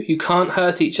goo. You can't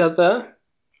hurt each other.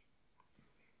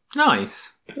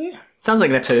 Nice. Yeah. Sounds like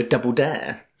an episode of Double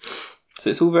Dare. So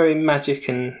it's all very magic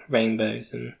and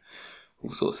rainbows and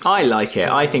all sorts of I like it.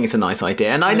 I think it's a nice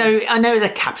idea. And I know it's a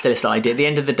capitalist idea. At the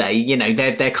end of the day,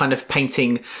 they're kind of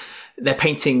painting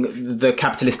the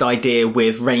capitalist idea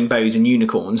with rainbows and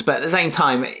unicorns, but at the same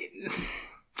time,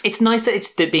 it's nice that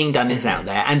it's being done is out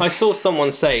there. And I saw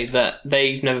someone say that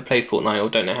they've never played Fortnite or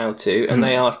don't know how to, and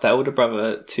they asked their older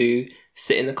brother to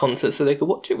sit in the concert so they could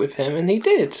watch it with him, and he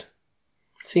did.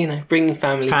 So, bringing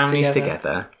families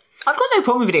together. I've got no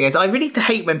problem with video games. I really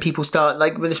hate when people start,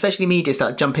 when especially media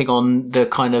start jumping on the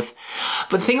kind of...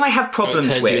 But the thing I have problems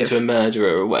with... you into a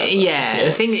murderer or whatever. Yeah,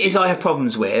 the thing is I have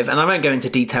problems with, and I won't go into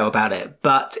detail about it,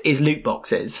 but is loot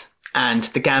boxes and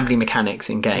the gambling mechanics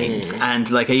in games. And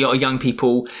a lot of young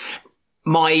people...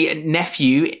 My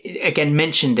nephew, again,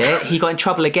 mentioned it. He got in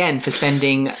trouble again for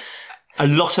spending... a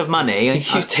lot of money.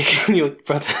 He's taking your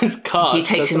brother's card. He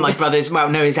takes my brother's,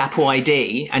 his Apple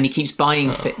ID, and he keeps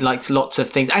buying lots of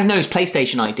things. I know his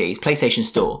PlayStation ID, his PlayStation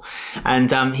Store, and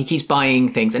he keeps buying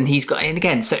things. And he's got, and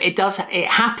again, so it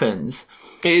happens.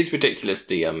 It is ridiculous,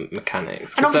 the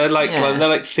mechanics. Because they're like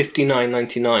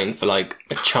 $59.99 for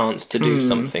a chance to do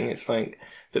something. It's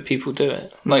but people do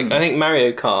it. I think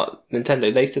Mario Kart,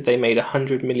 Nintendo, they said they made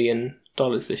 $100 million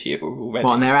this year already.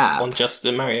 On their app? On just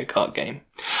the Mario Kart game.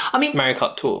 I mean... Mario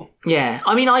Kart Tour. Yeah.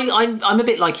 I mean, I'm a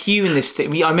bit like you in this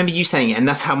thing. I remember you saying it, and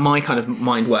that's how my kind of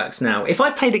mind works now. If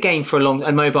I've played a game for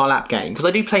a mobile app game, because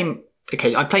I do play...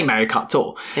 Okay, I play Mario Kart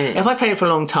Tour. If I played it for a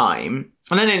long time,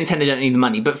 And I know Nintendo don't need the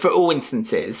money, but for all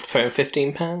instances... Throwing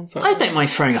 £15? I don't mind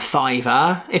throwing a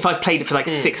 £5 if I've played it for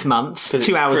 6 months,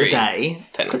 2 hours free, a day.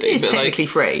 Technically. It's technically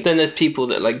free. Then there's people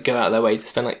that go out of their way to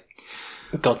spend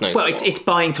God knows. Well, it's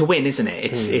buying to win, isn't it?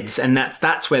 It's and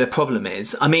that's where the problem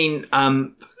is. I mean,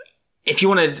 if you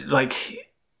want to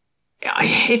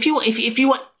if you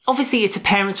want, obviously it's a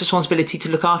parent's responsibility to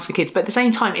look after the kids, but at the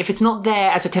same time, if it's not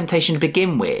there as a temptation to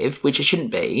begin with, which it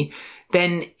shouldn't be,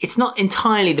 then it's not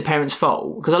entirely the parent's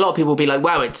fault. Because a lot of people will be like,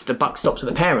 "Wow, it's the buck stops at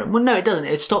the parent." Well, no, it doesn't.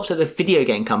 It stops at the video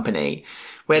game company,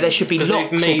 where there should be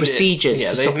locks or procedures.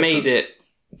 Yeah, they've made it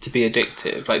to be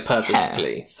addictive,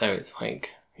 purposefully. Yeah. So it's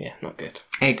not good.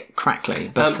 Egg crackly.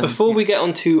 But before we get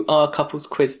on to our couples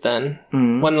quiz then,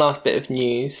 one last bit of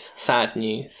news, sad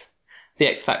news. The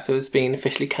X Factor has been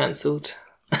officially cancelled.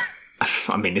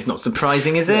 I mean, it's not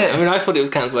surprising, is it? I mean, I thought it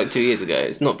was cancelled 2 years ago.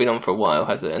 It's not been on for a while,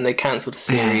 has it? And they cancelled a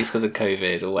series because of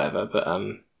COVID or whatever. But,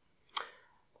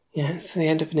 it's the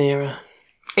end of an era.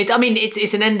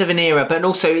 It's an end of an era, but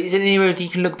also it's an era that you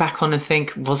can look back on and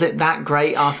think, was it that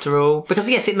great after all? Because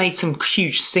yes, it made some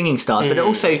huge singing stars, but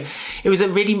also it was a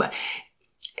really...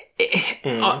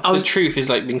 The truth is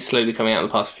been slowly coming out in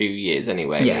the past few years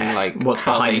anyway. Yeah, and, what's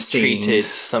how behind they the scenes. treated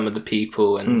some of the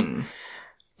people and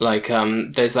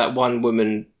there's that one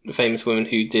woman, famous woman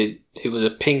who was a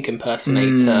Pink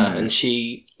impersonator and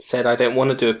she said, I don't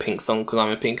want to do a Pink song because I'm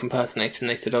a Pink impersonator, and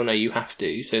they said, oh no, you have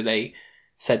to. So they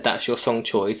said that's your song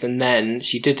choice, and then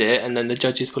she did it, and then the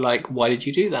judges were like, why did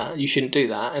you do that? You shouldn't do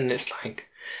that. And it's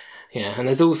and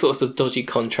there's all sorts of dodgy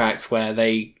contracts where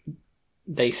they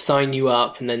sign you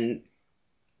up and then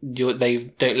they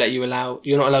don't let you're not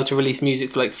allowed to release music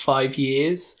for 5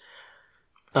 years.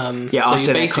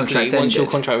 After that contract once your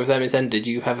contract with them is ended,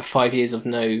 you have 5 years of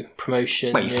no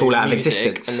promotion. You fall out of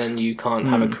existence, and then you can't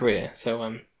have a career.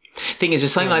 So thing is, if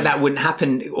something like that wouldn't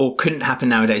happen or couldn't happen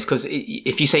nowadays, because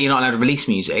if you say you're not allowed to release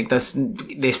music,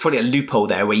 there's probably a loophole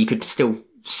there where you could still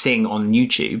sing on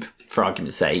YouTube, for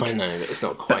argument's sake. I know, but it's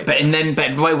not quite. But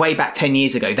way back 10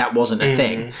 years ago, that wasn't a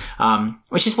thing.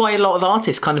 Which is why a lot of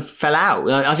artists kind of fell out.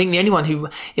 I think the only one who,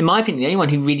 in my opinion, the only one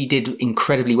who really did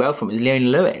incredibly well from it was Leona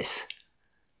Lewis.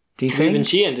 Do you think? Even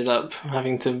she ended up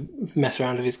having to mess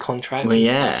around with his contract. Well, and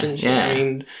yeah, stuff, didn't she? yeah. I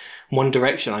mean, One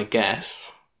Direction, I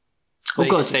guess. They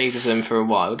stayed with them for a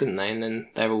while, didn't they? And then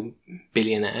they're all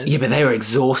billionaires. Yeah, but they were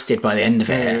exhausted by the end of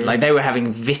it. They were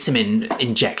having vitamin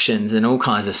injections and all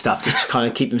kinds of stuff to kind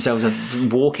of keep themselves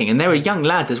walking. And they were young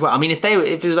lads as well. I mean, if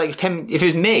it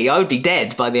was me, I would be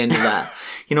dead by the end of that.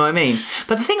 You know what I mean?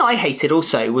 But the thing I hated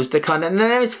also was the kind of, and I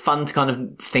know it's fun to kind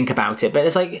of think about it, but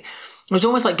it's it was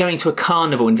almost like going to a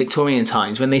carnival in Victorian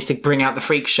times when they used to bring out the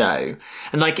freak show.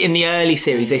 And in the early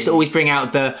series, they used to always bring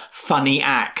out the funny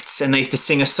acts and they used to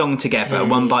sing a song together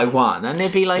one by one. And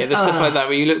it'd be there's stuff like that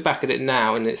where you look back at it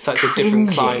now and it's such a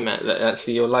different climate that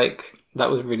actually you're that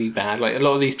was really bad. A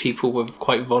lot of these people were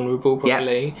quite vulnerable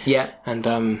probably. Yeah. And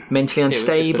mentally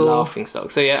unstable. It was just a laughing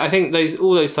stock. So yeah, I think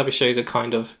all those type of shows are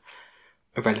kind of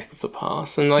a relic of the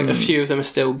past, and a few of them are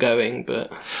still going,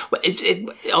 but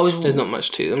there's not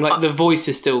much to them. The Voice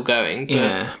is still going,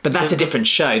 but that's a different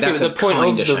show. That's the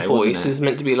point of the Voice is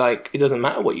meant to be it doesn't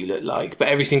matter what you look like, but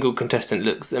every single contestant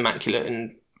looks immaculate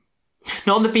and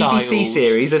not on the BBC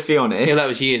series, let's be honest. Yeah, that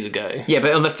was years ago. Yeah,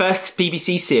 but on the first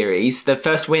BBC series, the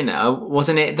first winner,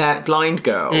 wasn't it that blind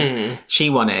girl?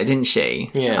 She won it, didn't she?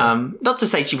 Yeah. Not to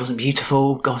say she wasn't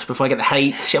beautiful. Gosh, before I get the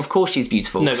hate, of course she's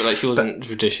beautiful. No, but she wasn't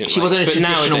traditional. She wasn't a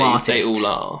traditional artist. They all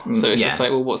are. So it's just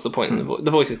what's the point in the Voice?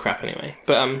 The Voice is crap anyway.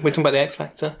 But we're talking about the X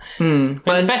Factor. Well,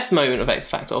 the best moment of X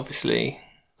Factor, obviously,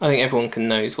 I think everyone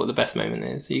knows what the best moment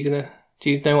is. Do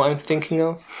you know what I'm thinking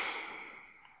of?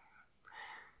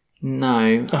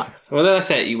 No. Well, then I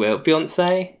say it, you will.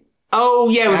 Beyonce?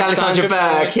 Oh, yeah, with Alexandra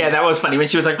Burke. Yeah, that was funny when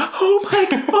she was like, oh my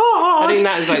God. I think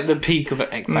that is the peak of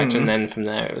X Factor, and then from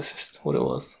there it was just what it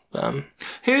was.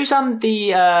 Who's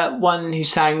the one who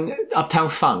sang Uptown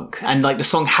Funk and the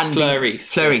song hadn't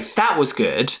Fleur-Reese. Fleur-Reese. That was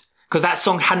good, because that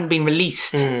song hadn't been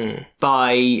released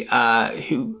by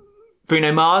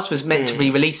Bruno Mars was meant to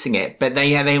be releasing it, but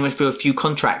they went through a few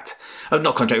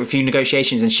a few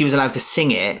negotiations, and she was allowed to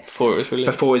sing it before it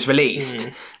was released.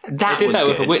 That they did was that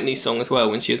good. with a Whitney song as well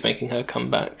when she was making her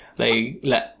comeback.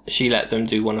 She let them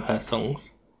do one of her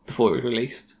songs before it was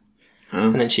released,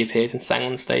 and then she appeared and sang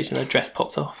on stage, and her dress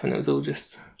popped off, and it was all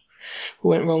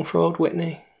went wrong for old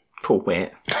Whitney. Poor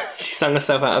Whit. She sang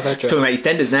herself out of her dress. Talking about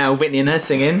EastEnders now, Whitney and her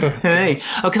singing. Hey.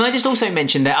 Oh, can I just also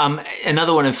mention that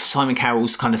another one of Simon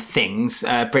Cowell's kind of things,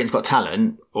 Britain's Got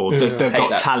Talent, or The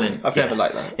Got Talent. I've never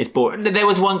liked that. It's boring. There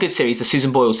was one good series, the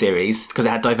Susan Boyle series, because it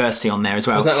had diversity on there as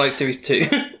well. Was that series 2?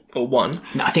 Or 1?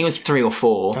 I think it was 3 or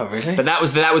 4. Oh, really? But that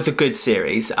was the good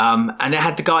series. And it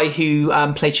had the guy who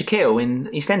played Shaquille in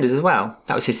EastEnders as well.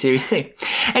 That was his series too.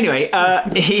 Anyway,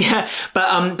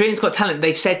 Britain's Got Talent,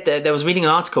 they've said that there was reading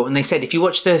an article and they said if you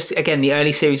watch this, again, the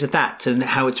early series of that and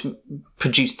how it's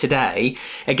produced today,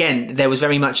 again, there was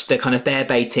very much the kind of bear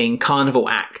baiting carnival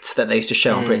act that they used to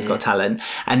show on Britain's Got Talent.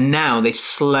 And now they've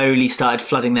slowly started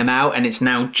flooding them out and it's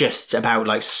now just about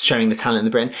like showing the talent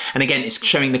of Britain. And again, it's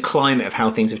showing the climate of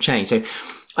how things have changed. So,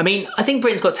 I mean, I think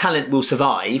Britain's Got Talent will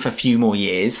survive a few more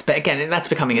years, but again, that's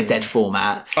becoming a dead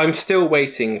format. I'm still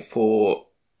waiting for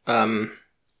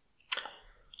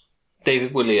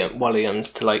David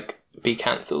Williams to like be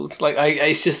cancelled. Like,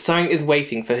 it's just something is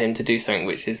waiting for him to do something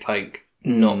which is like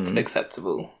not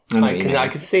acceptable. I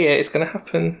can see it. It's going to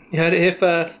happen. You heard it here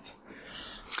first.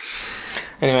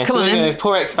 Anyway, Come on,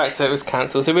 Poor X Factor was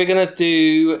cancelled. So we're going to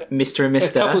do Mr. and a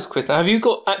Mr. couples quiz now. Have you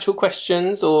got actual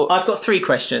questions or? I've got 3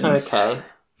 questions. Okay.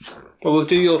 Well, we'll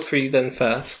do your 3 then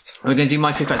first. We're going to do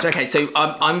my 3 first. Okay, so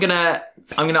I'm gonna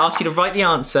ask you to write the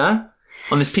answer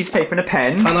on this piece of paper and a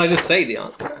pen. Can I just say the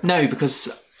answer? No, because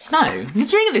you're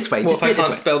doing it this way. What Just if do I it this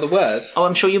can't way. spell the word? Oh,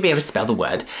 I'm sure you'll be able to spell the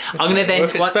word. I'm going to then. Or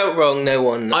if it's spelt wrong, no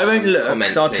one. I won't look,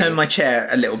 comment, so I'll turn please. my chair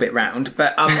a little bit round.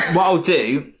 But what I'll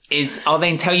do is I'll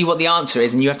then tell you what the answer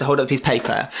is, and you have to hold up a piece of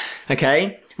paper.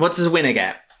 Okay? What does the winner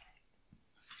get?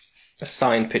 A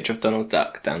signed picture of Donald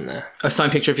Duck down there. A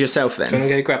signed picture of yourself, then. I'm going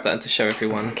to go grab that to show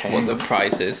everyone what the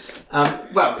prize is.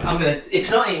 Well,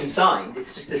 it's not even signed.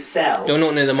 It's just a cell. You're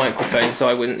not near the microphone, so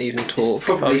I wouldn't even talk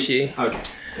if I was you. Okay.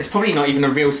 It's probably not even a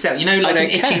real cell. You know, like an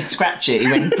itchy and scratchy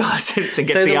when Bart Simpson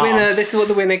gets So the arm. winner, this is what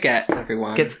the winner gets,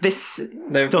 everyone. Gets this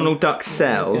Donald Duck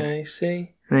cell. Okay,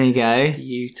 see? There you go.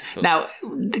 Beautiful. Now,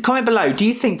 comment below. Do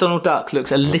you think Donald Duck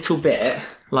looks a little bit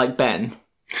like Ben?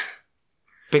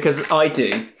 Because I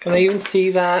do. Can I even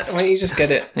see that? Why don't you just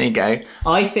get it? There you go.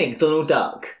 I think Donald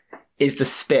Duck is the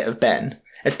spit of Ben.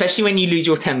 Especially when you lose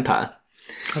your temper.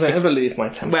 I don't ever lose my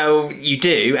temper. Well, you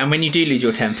do. And when you do lose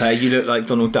your temper, you look like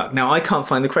Donald Duck. Now, I can't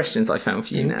find the questions I found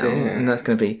for you now. dear. And that's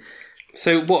going to be...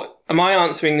 So what? Am I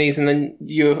answering these and then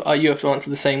you have to answer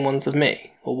the same ones of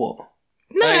me? Or what?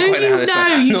 No, I don't quite know how this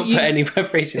works. you, Not put any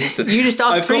preparation into you just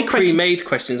asked I've 3 got questions. pre-made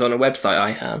questions on a website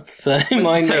I have, so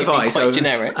mine So may have I, be quite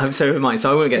generic. So am I,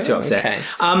 so I won't get too upset. Okay.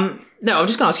 No, I'm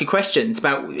just going to ask you questions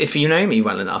about if you know me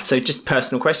well enough. So just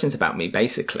personal questions about me,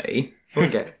 basically.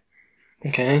 Okay.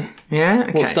 Okay. Yeah?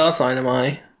 Okay. What star sign am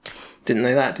I? Didn't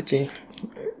know that, did you?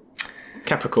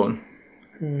 Capricorn.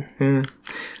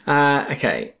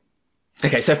 Okay.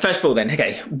 Okay, so first of all then,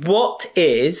 okay. What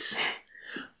is...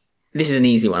 This is an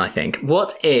easy one, I think.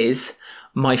 What is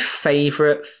my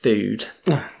favourite food?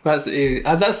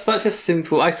 That's such a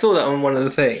simple... I saw that on one of the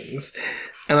things,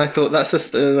 and I thought that's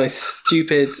just the most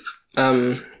stupid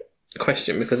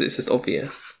question because it's just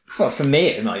obvious. Well, for me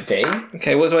it might be.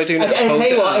 Okay, what do I do now? I'll Hold tell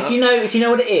you it what, up. if you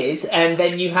know what it is, and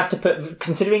then you have to put,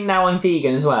 considering now I'm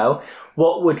vegan as well,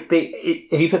 what would be,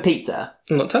 if you put pizza?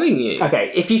 I'm not telling you.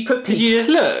 Okay, if you put pizza... Did you just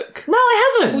look? No,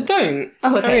 I haven't! Well, don't.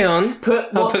 Oh, okay. Carry on.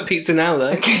 I'll What- put pizza now,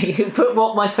 though. Okay, put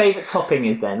what my favourite topping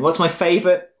is then. What's my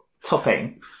favourite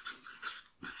topping?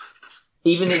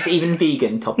 Even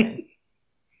vegan topping.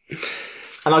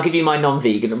 And I'll give you my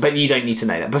non-vegan, but you don't need to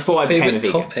know that. Before I became a Favourite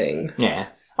vegan. topping? Yeah.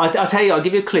 I'll tell you, I'll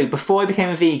give you a clue. Before I became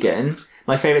a vegan,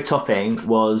 my favourite topping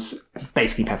was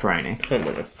basically pepperoni. I don't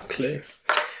want a clue.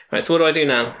 Right, so what do I do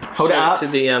now? Hold it Show up, to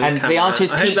the, and the camera. answer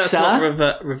is I hope that's pizza.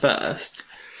 not reversed.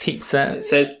 Pizza. It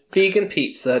says vegan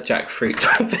pizza jackfruit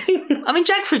topping. I mean,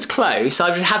 jackfruit's close. I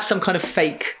would have some kind of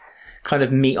fake kind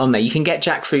of meat on there. You can get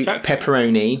jackfruit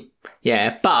pepperoni.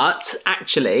 Yeah, but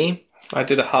actually... I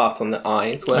did a heart on the eye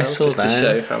as well, I saw just that.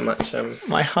 to show how much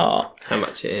my heart. how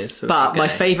much it is. So But my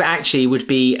okay. favourite actually would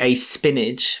be a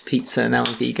spinach pizza. Now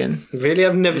I'm vegan. Really,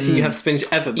 I've never seen you have spinach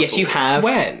ever before. Yes, you have.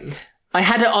 When? I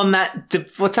had it on that...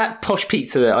 What's that posh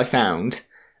pizza that I found?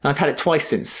 And I've had it twice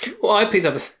since. Well, I picked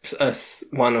up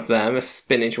one of them, a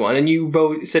spinach one, and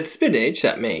you said spinach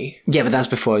at me. Yeah, but that was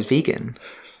before I was vegan.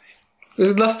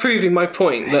 That's proving my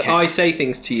point, that I say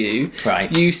things to you.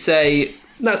 Right. You say,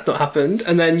 that's not happened,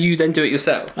 and then you then do it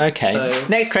yourself. Okay. So-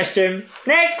 Next question.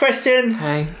 Next question.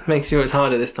 Okay. Make sure it's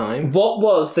harder this time. What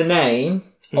was the name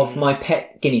of my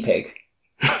pet guinea pig?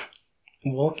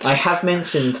 What? I have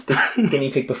mentioned this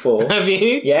guinea pig before. Have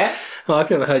you? Yeah? Well, I've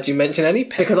never heard you mention any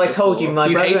pets Because I told you before.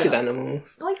 my brother- You hated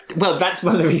animals. Well, that's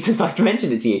one of the reasons I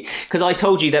mentioned it to you. Because I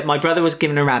told you that my brother was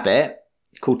given a rabbit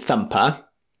called Thumper.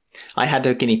 I had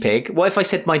a guinea pig. What if I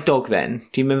said my dog then?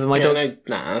 Do you remember my dog's...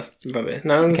 No, nah, that's rubbish.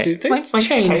 No, Okay. don't Wait, change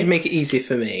okay. and make it easier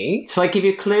for me. Shall I give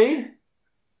you a clue?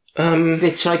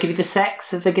 Shall I give you the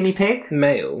sex of the guinea pig?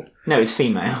 Male. No, it's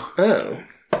female. Oh.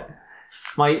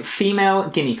 My female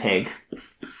guinea pig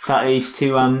that I used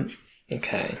to...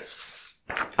 Okay.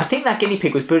 I think that guinea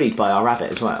pig was bullied by our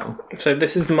rabbit as well. So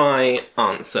this is my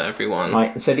answer, everyone.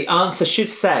 Right, so the answer should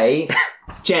say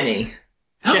Jenny.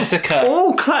 Jessica.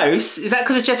 Oh, close. Is that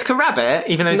because of Jessica Rabbit,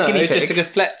 even though it's guinea pig? Jessica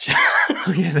Fletcher.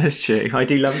 Oh, yeah, that's true. I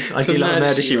do love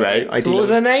Murder, She Wrote. What was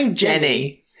her name?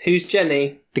 Jenny. Who's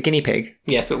Jenny? The guinea pig.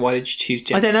 Yes, but why did you choose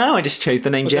Jenny? I don't know. I just chose the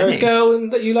name Jenny. Was there a girl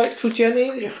that you liked called Jenny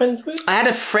that you're friends with? I had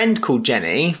a friend called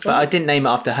Jenny, but I didn't name it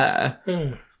after her.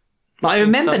 But I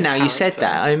remember now you said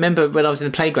that. I remember when I was in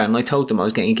the playground and I told them I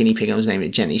was getting a guinea pig and I was naming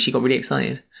it Jenny. She got really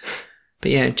excited.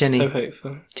 But yeah, Jenny. So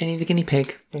hopeful. Jenny the guinea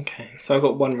pig. Okay, so I've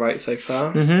got one right so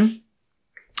far.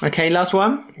 Mm-hmm. Okay, last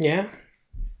one. Yeah.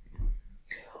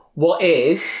 What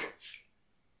is...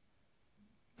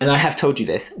 And I have told you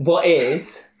this. What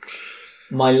is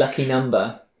my lucky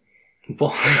number?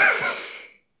 What?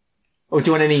 Or do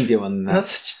you want an easier one than that?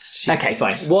 That's okay,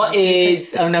 fine. What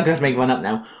is... Oh, no, I'm going to make one up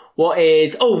now. What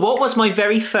was my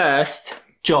very first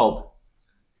job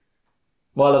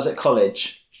while I was at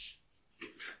college?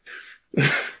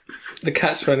 The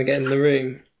cat's trying to get in the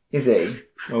room. Is he?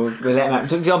 Well, we'll let him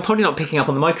out. I'm probably not picking up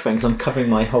on the microphone because I'm covering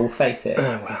my whole face here.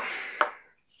 Oh, well.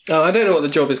 Oh, I don't know what the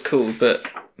job is called, but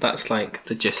that's like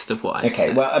the gist of what I said.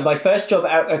 Okay, well, my first job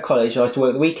out at college, I was to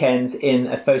work the weekends in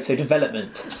a photo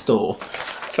development store.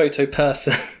 Photo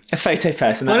person. A photo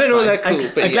person. I don't know what they're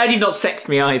called. I'm glad you've not sexed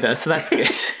me either, so that's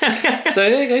good. So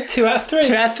there you go, 2 out of 3.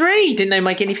 2 out of 3. Didn't know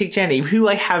my guinea pig Jenny, who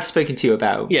I have spoken to you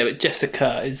about. Yeah, but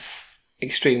Jessica is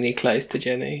extremely close to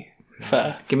Jenny.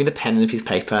 Fair. Give me the pen and a piece of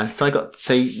paper. So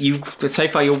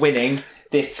far you're winning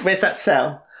this. Where's that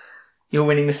cell? You're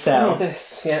winning the cell. Oh,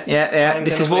 this, yeah. Yeah.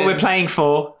 This is what we're playing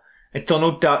for. A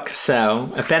Donald Duck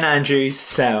cell. A Ben Andrews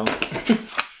cell.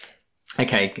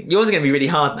 Okay, yours are going to be really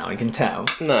hard now, I can tell.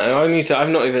 No, I've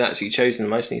not even actually chosen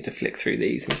them. I just need to flick through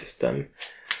these and just,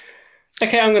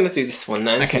 Okay, I'm going to do this one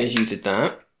then, as soon as you did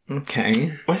that.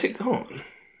 Okay. Where's it gone?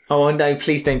 Oh, no,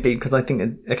 please don't be, because I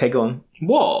think... Okay, go on.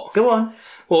 What? Go on.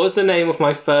 What was the name of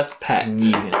my first pet? I knew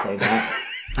you were going to say that.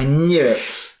 I knew it.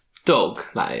 Dog,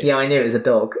 that is. Yeah, I knew it was a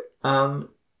dog.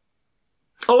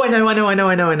 Oh, I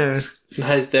know.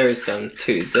 There is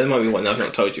 2. There might be one that I've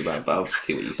not told you about, but I'll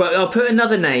see what you say. But I'll put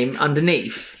another name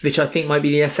underneath, which I think might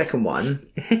be the second one.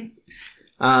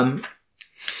 Hang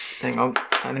on.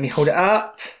 Let me hold it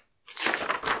up.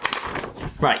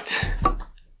 Right.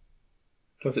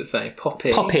 What does it say?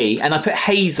 Poppy. Poppy. And I put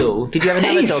Hazel. Did you have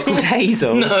another dog called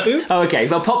Hazel? No. Oh, okay.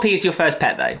 Well, Poppy is your first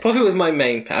pet, though. Poppy was my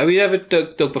main pet. We had a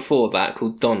dog before that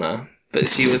called Donna. But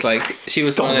she was one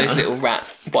of those little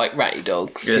white ratty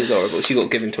dogs. She was horrible. She got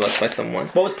given to us by someone.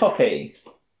 What was Poppy?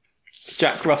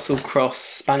 Jack Russell Cross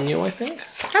Spaniel, I think.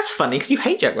 That's funny, because you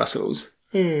hate Jack Russells.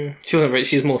 She wasn't really,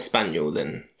 she was more Spaniel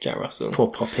than Jack Russell. Poor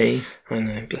Poppy. I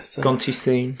know, bless her. Gone too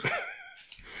soon.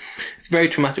 It's very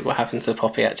traumatic what happened to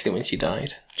Poppy, actually, when she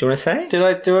died. Do you want to say? Do you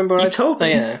remember what you told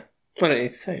me? Oh, yeah. Well, I don't need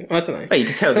to say. I don't know. Oh, you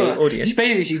can tell the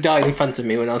audience. She died in front of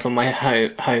me when I was on my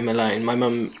home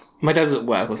alone. My dad was at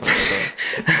work or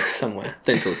something. Somewhere.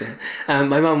 Don't talk to him.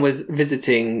 My mum was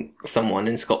visiting someone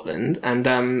in Scotland,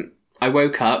 and I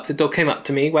woke up, the dog came up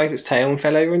to me, wagged its tail, and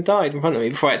fell over and died in front of me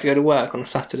before I had to go to work on a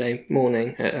Saturday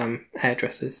morning at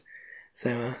hairdressers.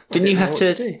 So didn't you have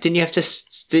to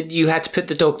put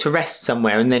the dog to rest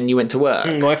somewhere and then you went to work?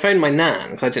 Well, I phoned my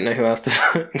nan because I didn't know who else to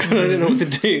phone. I didn't know what to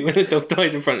do when a dog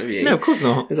dies in front of you. No, of course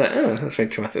not. I was like, oh, that's very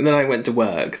traumatic. And then I went to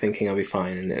work thinking I'll be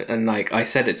fine, and I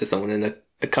said it to someone, and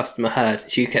a customer heard.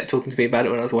 She kept talking to me about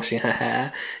it when I was washing her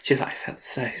hair. She was like, I felt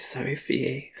so sorry for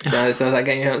you. So I was like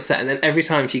getting her upset, and then every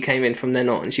time she came in from then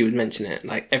on, she would mention it,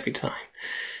 like every time.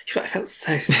 She was like, I felt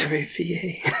so sorry for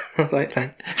you. I was like,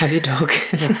 thanks. How's your dog?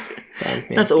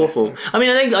 That's awful. I mean,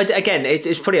 I think, again,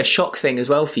 it's probably a shock thing as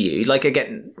well for you. Like,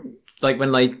 again, like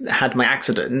when I had my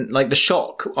accident, like the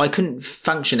shock, I couldn't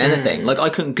function anything. Like, I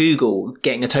couldn't Google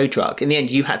getting a tow truck. In the end,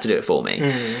 you had to do it for me.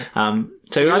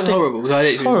 So it was horrible.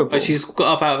 Horrible. She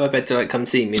got up out of her bed to like come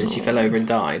see me, and she fell over and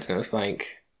died. And I was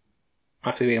like, I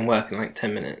have to be in work in like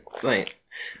 10 minutes. It's like,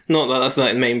 not that that's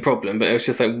like the main problem, but it was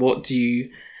just like, what do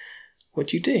you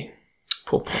do?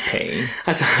 Poor Poppy.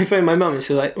 I phoned my mum and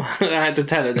she was like, I had to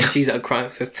tell her that she's at a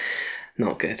crisis.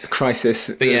 Not good. Crisis.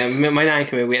 But yeah, my nan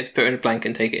came in, we had to put her in a blanket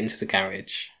and take it into the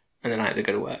garage. And then I had to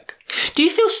go to work. Do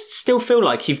you still feel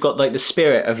like you've got like the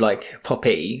spirit of like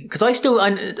Poppy? Because I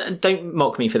don't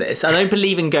mock me for this. I don't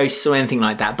believe in ghosts or anything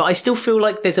like that. But I still feel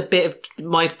like there's a bit of,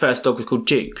 my first dog was called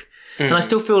Duke. And I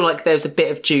still feel like there's a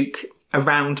bit of Duke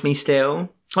around me still.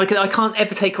 Like, I can't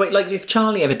ever take away, like, if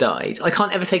Charlie ever died, I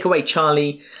can't ever take away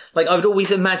Charlie. Like, I would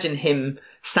always imagine him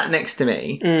sat next to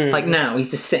me. Like now,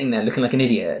 he's just sitting there looking like an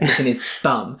idiot, looking his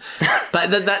bum.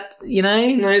 But that, you know?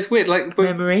 No, it's weird. Like,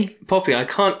 memory. Poppy,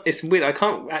 it's weird. I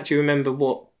can't actually remember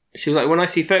what she was like. When I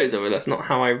see photos of her, that's not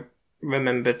how I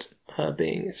remembered her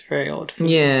being. It's very odd.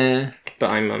 Yeah. But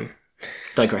I'm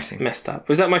digressing. Messed up.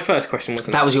 Was that my first question, wasn't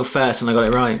it? That was your first and I got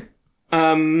it right.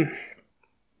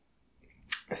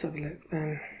 Let's have a look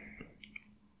then.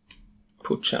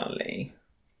 Poor Charlie.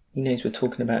 He knows we're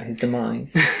talking about his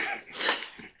demise.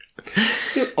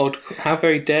 You're odd. How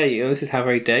very dare you? Oh, this is how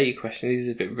very dare you question. This is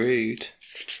a bit rude.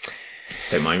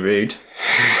 Don't mind rude.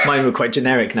 Mine were quite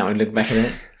generic now I look back at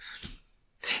it.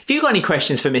 If you've got any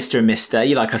questions for Mr. and Mr.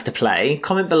 you'd like us to play,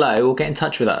 comment below or get in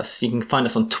touch with us. You can find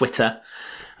us on Twitter.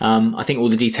 I think all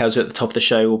the details are at the top of the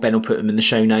show, or Ben will put them in the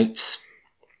show notes.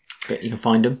 But you can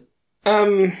find them.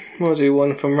 We'll do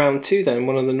one from round 2 then,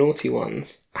 one of the naughty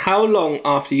ones. How long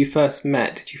after you first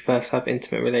met did you first have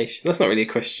intimate relations? That's not really a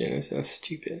question, is it? That's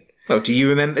stupid. Well, do you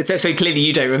remember? So clearly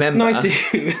you don't remember. No, I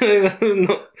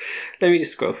do. Let me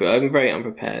just scroll through. I'm very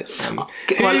unprepared. I'm going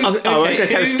to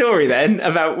tell a story then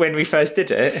about when we first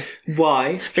did it.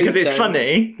 Why? Because it's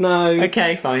funny. No.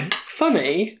 Okay, fine.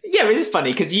 Funny? Yeah, it is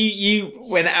funny because you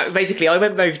went out, basically I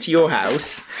went over to your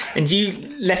house and you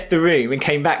left the room and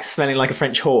came back smelling like a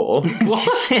French whore.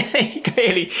 What?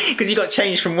 Clearly, because you got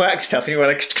changed from work stuff and you were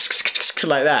like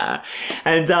that.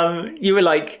 And you were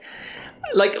like,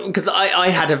 because I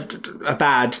had a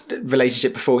bad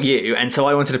relationship before you, and so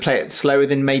I wanted to play it slower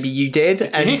than maybe you did.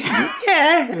 And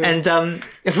yeah, and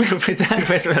with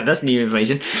that, that's new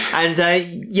information. And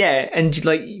and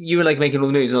like you were like making all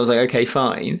the moves, and I was like, okay,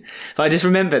 fine. But I just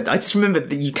remembered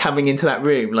that you coming into that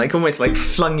room, like almost like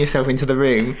flung yourself into the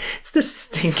room. It's just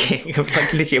stinking of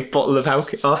like literally a bottle of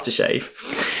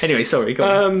aftershave. Anyway, sorry, go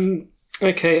on.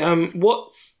 Okay,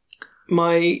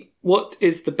 what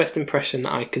is the best impression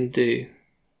that I can do?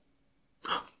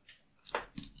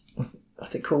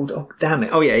 What's it called? Oh, damn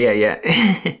it. Oh, yeah.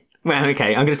 Well,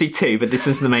 okay, I'm going to do 2, but this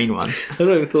was the main one. I've not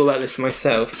even thought about this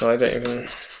myself, so I don't even...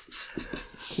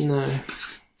 No.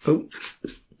 Oh.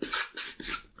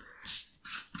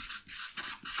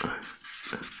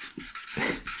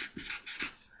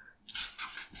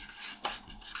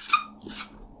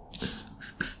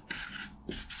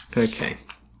 Okay.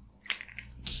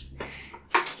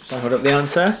 Shall I hold up the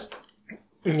answer?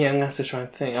 Yeah, I'm going to have to try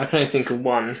and think. I can only think of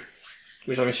one,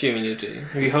 which I'm assuming you do.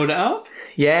 Have you hold it up?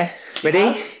 Yeah.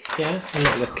 Ready? Yeah, I'm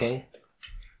not looking.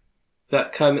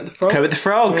 That Kermit the Frog? Kermit the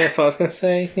Frog. Oh, that's what I was going to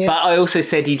say. Yeah. But I also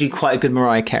said you do quite a good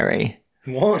Mariah Carey.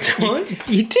 What?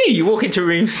 You do. You walk into a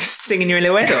room singing your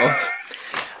little head off.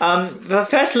 I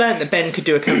first learned that Ben could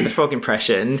do a Kermit the Frog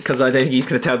impression, because I don't think he's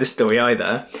going to tell this story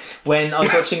either, when I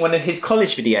was watching one of his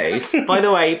college videos. By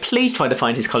the way, please try to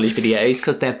find his college videos,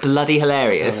 because they're bloody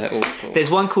hilarious. Oh, they're awful. There's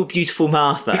one called Beautiful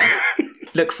Martha.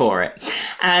 Look for it.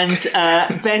 And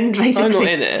Ben basically... I'm not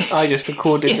in it. I just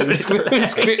recorded and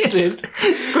scripted.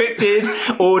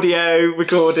 Scripted, audio,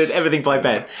 recorded, everything by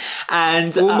Ben.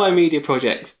 And all my media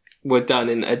projects were done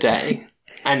in a day.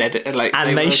 And edited, like...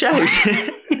 And they showed.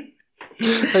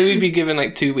 So we'd be given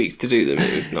like 2 weeks to do them.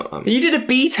 It would not, You did a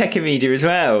BTEC in media as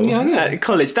well. Yeah, I know. At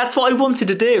college. That's what I wanted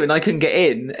to do, and I couldn't get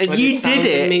in. And you did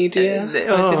it. Media. I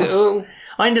did it all.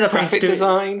 I ended up graphic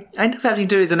design. I ended up having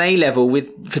to do it as an A level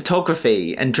with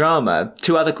photography and drama.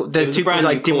 There's two courses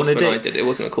I didn't want to do. I did. It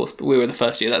wasn't a course, but we were the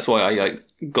first year. That's why I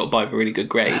got by with a really good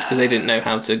grade, because they didn't know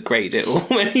how to grade it or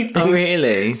anything. Oh,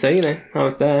 really? So I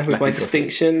was there with my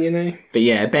distinction. But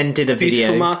yeah, Ben did a video.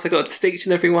 Beautiful Martha got a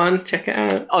distinction. Everyone, check it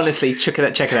out. Honestly, check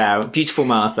it out. Beautiful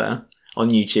Martha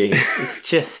on YouTube.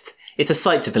 It's a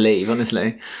sight to believe.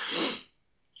 Honestly.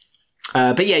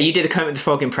 But yeah, you did a Kermit the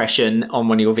Frog impression on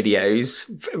one of your videos,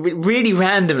 really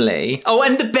randomly. Oh,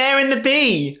 and the Bear and the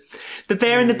Bee! The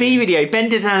Bear and the Bee video. Ben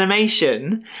did an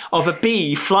animation of a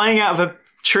bee flying out of a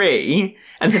tree,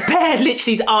 and the bear,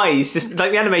 literally his eyes, just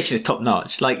like the animation is top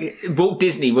notch. Like Walt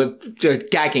Disney were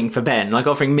gagging for Ben, like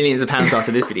offering millions of pounds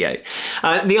after this video.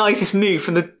 The eyes just move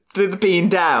from the bee and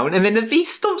down, and then the bee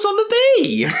stomps on the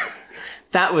bee.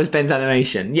 That was Ben's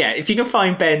animation. Yeah, if you can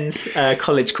find Ben's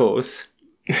college course...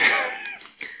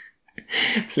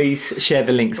 Please share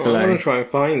the links below. I'm going to try and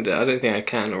find it. I don't think I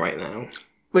can right now.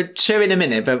 We'll show it in a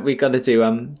minute, but we've got to do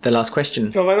the last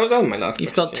question. Oh, have I not done my last question?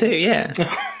 You've got 2, yeah.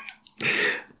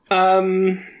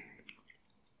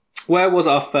 Where was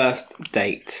our first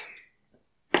date?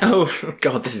 Oh,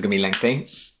 God, this is going to be lengthy.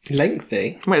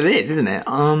 Lengthy? Well, it is, isn't it?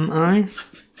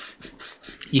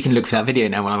 You can look for that video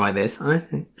now when I write this.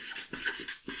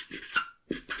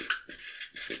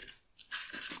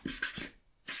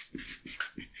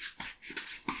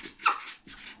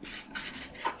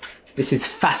 This is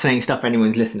fascinating stuff for anyone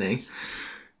who's listening.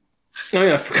 Oh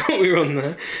yeah, I forgot we were on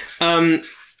there.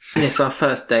 Yes, our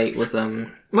first date was Well, hang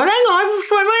on, I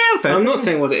find my outfit. I'm not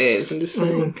saying what it is. I'm just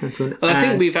saying. Well, I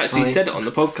think we've actually said it on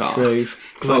the podcast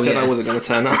because I said I wasn't going to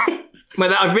turn up.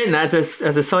 Well, I've written that as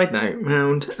a side note.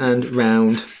 Round and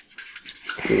round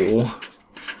for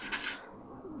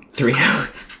 3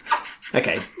 hours.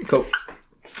 Okay, cool.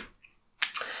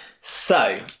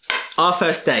 So, our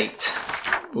first date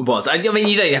was... I mean,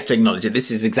 you don't have to acknowledge it.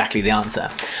 This is exactly the answer.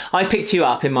 I picked you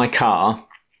up in my car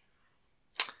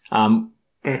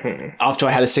after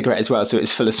I had a cigarette as well, so it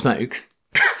was full of smoke.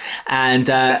 And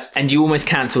you almost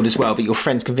cancelled as well, but your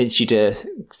friends convinced you to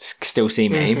still see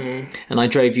me. And I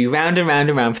drove you round and round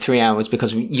and round for 3 hours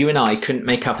because you and I couldn't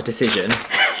make up a decision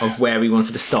of where we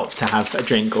wanted to stop to have a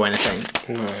drink or anything.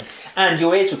 No. And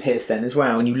your ears were pierced then as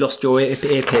well, and you lost your ear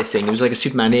piercing. It was like a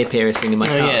Superman ear piercing in my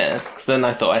car. Oh yeah, because then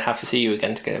I thought I'd have to see you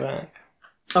again to get it back.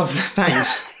 Oh,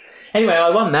 thanks. Anyway, I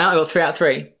won that. I got 3 out of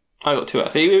 3. I got 2 out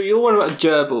of 3. You're one about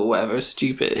gerbil or whatever,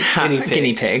 stupid.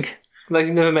 Guinea pig. Like,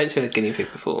 you've never mentioned a guinea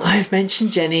pig before. I've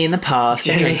mentioned Jenny in the past.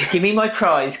 Jenny, give me my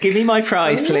prize. Give me my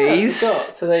prize, please.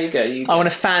 Yeah, so there you go. I want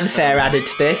a fanfare added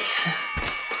to this.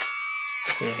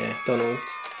 Yeah,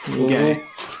 Donald's. There you go.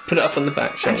 Put it up on the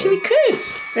back, shall Actually, we could.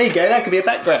 There you go. That could be a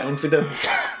background with the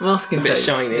masking tape. It's a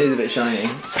bit shiny. It is a bit shiny.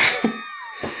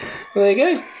 Well, there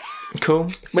you go. Cool.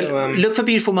 So, well, look for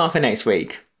Beautiful Martha next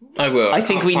week. I will. I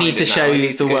think we need to show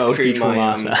the world Beautiful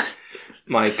Martha.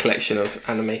 My collection of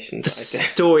animations. The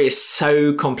story is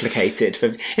so complicated.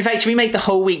 In fact, should we make the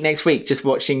whole week next week just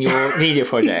watching your media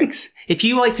projects? If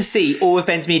you like to see all of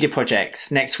Ben's media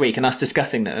projects next week and us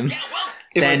discussing them...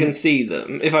 If I can see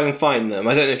them, if I can find them.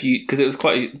 I don't know if you... Because it was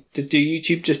quite... Do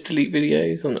YouTube just delete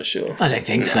videos? I'm not sure. I don't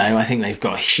think so. I think they've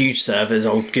got huge servers,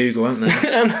 old Google, haven't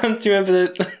they? And do you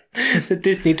remember the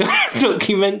Disney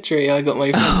documentary? I got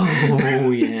my friend.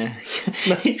 Oh, yeah.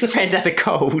 His friend had a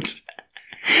cold.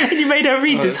 And you made her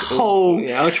read this whole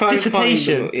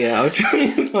dissertation. I'll try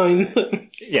and find them.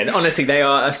 Yeah, honestly, they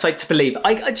are a sight to believe. Do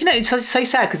you know, it's so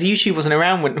sad because YouTube wasn't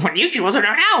around when YouTube wasn't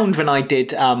around when I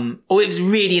did. Or it was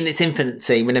really in its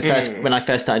infancy when I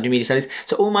first started doing media studies.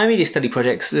 So all my media study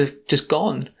projects have just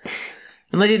gone.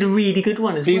 And I did a really good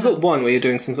one as well. You got one where you're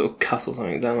doing some sort of cut or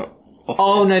something down.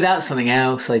 Oh no, that's something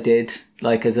else I did.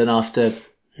 Like as an after.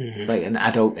 Like an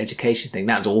adult education thing.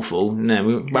 That was awful.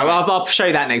 No, I'll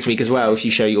show that next week as well if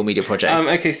you show your media projects.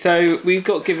 Okay, so we've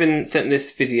got sent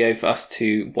this video for us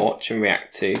to watch and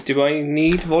react to. Do I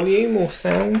need volume or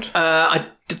sound? I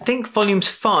think volume's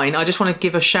fine. I just want to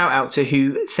give a shout out to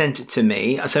who sent it to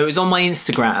me. So it was on my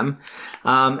Instagram.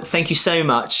 Thank you so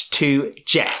much to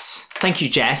Jess. Thank you,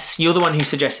 Jess. You're the one who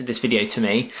suggested this video to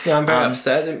me. Yeah, I'm very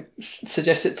upset. Didn't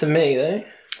suggest it to me though.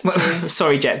 Well,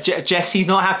 sorry, Jess, he's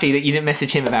not happy that you didn't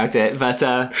message him about it, but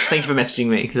thank you for messaging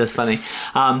me, because that's funny.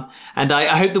 And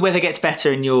I hope the weather gets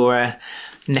better in your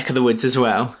neck of the woods as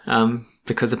well,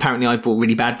 because apparently I brought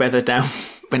really bad weather down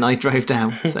when I drove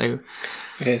down. So,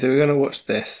 okay, so we're going to watch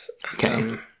this.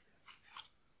 Okay.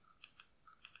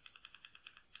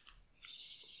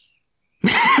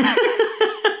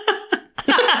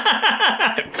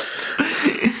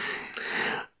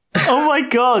 Oh my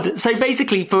god. So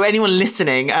basically, for anyone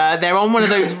listening, they're on one of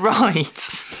those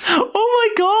rides.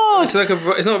 Oh my god. It's like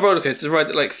it's not a roller coaster, it's a ride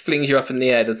that like flings you up in the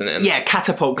air, doesn't it? Yeah,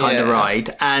 catapult kind of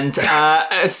ride. And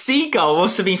a seagull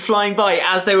must have been flying by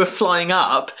as they were flying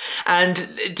up, and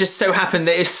it just so happened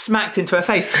that it smacked into her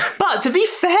face. But to be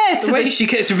fair to the way she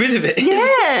gets rid of it.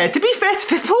 Yeah, to be fair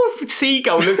to the poor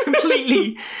seagull, looks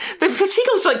completely... the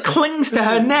seagull's like clings to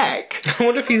her neck. I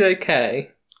wonder if he's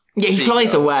okay. Yeah, he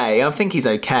flies away. I think he's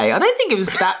okay. I don't think it was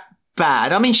that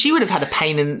bad. I mean, she would have had a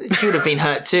pain and she would have been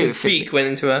hurt too. His beak went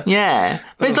into her. Yeah.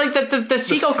 But it's like the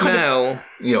seagull kind of...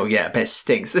 Oh, yeah, but it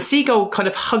stinks. The seagull kind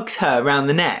of hugs her around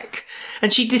the neck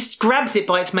and she just grabs it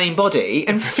by its main body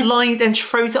and flies and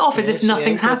throws it off as if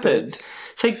nothing's happened.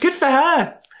 So good for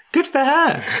her. Good for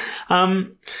her.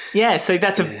 Yeah, so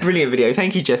that's a brilliant video.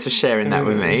 Thank you, Jess, for sharing that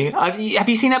with me. Have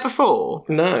you seen that before?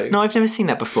 No. No, I've never seen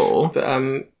that before.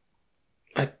 But,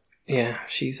 yeah,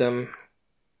 she's the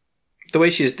way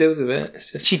she just deals with it.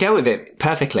 It's just... She dealt with it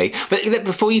perfectly. But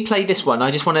before you play this one,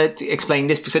 I just want to explain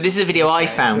this. So this is a video I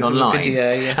found online,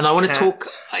 and I want to talk.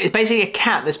 It's basically a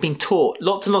cat that's been taught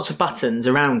lots and lots of buttons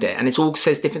around it, and it all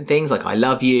says different things like "I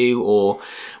love you" or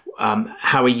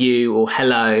 "How are you" or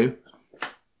 "Hello."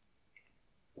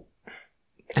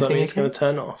 Does that mean it's going to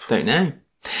turn off? Don't know.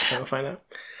 I'll find out.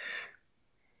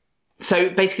 So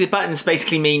basically, the buttons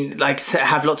basically mean like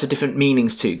have lots of different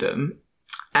meanings to them,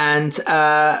 and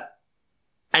I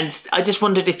just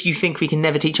wondered if you think we can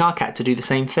never teach our cat to do the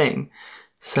same thing.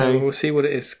 So we'll see what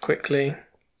it is quickly,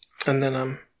 and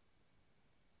then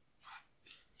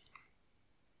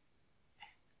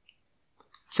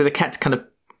So the cat's kind of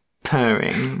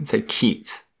purring. So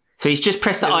cute. So he's just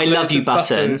pressed the I There's love loads you of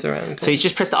button. buttons around So him. he's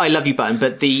just pressed the I love you button,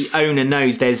 but the owner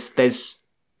knows there's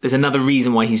another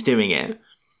reason why he's doing it.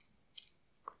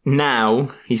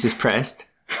 Now he's just pressed.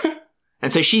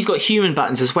 And so she's got human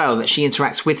buttons as well that she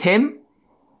interacts with him.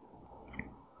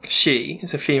 She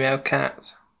is a female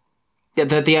cat. Yeah,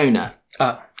 the owner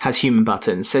Oh. has human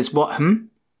buttons. Says what? And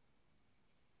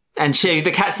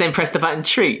the cats then press the button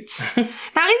treats. Now, isn't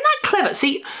that clever?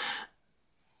 See,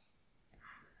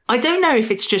 I don't know if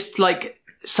it's just like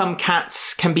some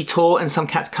cats can be taught and some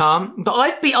cats can't. But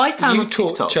I found You on taught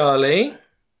TikTok. Charlie.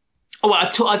 Oh, well,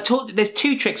 I've taught. There's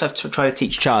two tricks I've tried to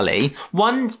teach Charlie.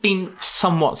 One's been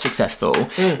somewhat successful,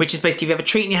 which is basically if you have a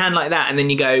treat in your hand like that, and then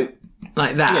you go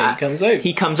like that. Yeah, he comes over.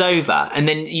 He comes over, and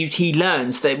then he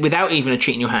learns that without even a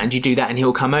treat in your hand, you do that, and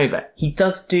he'll come over. He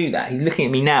does do that. He's looking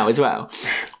at me now as well.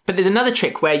 But there's another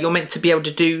trick where you're meant to be able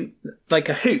to do like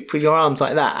a hoop with your arms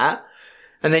like that,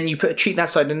 and then you put a treat that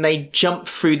side, and they jump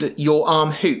through your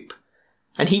arm hoop.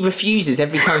 And he refuses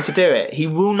every time to do it. He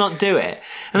will not do it.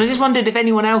 And I just wondered if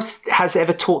anyone else has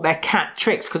ever taught their cat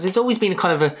tricks, because there's always been a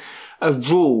kind of a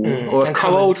rule or a And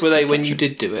how old were they when you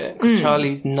did do it? Because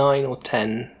Charlie's 9 or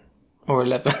 10 or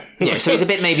 11. Yeah, so he's a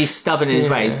bit maybe stubborn in his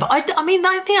ways. But I mean,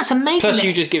 I think that's amazing. Plus, that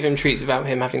you just give him treats without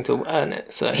him having to earn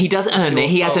it. So he does earn it.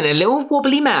 He has a little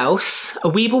wobbly mouse, a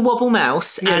weeble wobble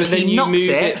mouse, and but then he you knocks move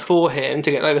it. it for him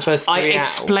to get like the first 3 I out.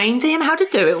 explained to him how to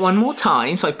do it one more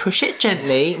time, so I push it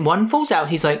gently. One falls out.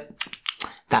 He's like,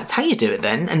 "That's how you do it,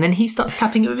 then." And then he starts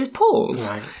tapping it with his paws.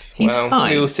 Right. He's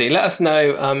fine. We will see. Let us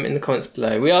know in the comments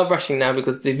below. We are rushing now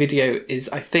because the video is,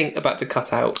 I think, about to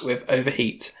cut out with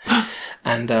overheat,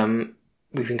 and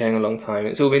we've been going a long time.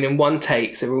 It's all been in one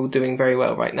take, so we're all doing very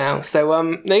well right now.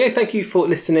 So there you go. Thank you for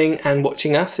listening and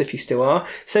watching us, if you still are.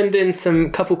 Send in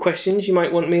some couple questions you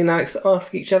might want me and Alex to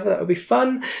ask each other. That would be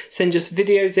fun. Send us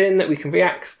videos in that we can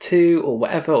react to, or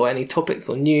whatever, or any topics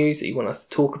or news that you want us to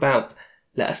talk about.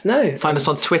 Let us know. Find us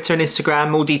on Twitter and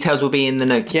Instagram. All details will be in the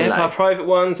notes below. Yeah, our private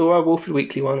ones or our Walford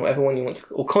Weekly one, whatever one you want to,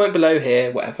 or comment below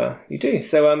here, whatever you do.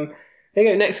 So there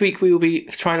you go. Next week we will be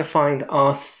trying to find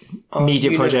our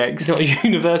Media projects. Not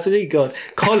university, God,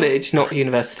 college, not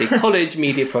university, college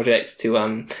media projects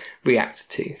to react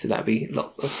to. So that'll be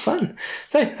lots of fun.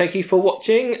 So thank you for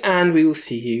watching, and we will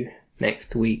see you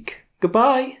next week.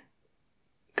 Goodbye.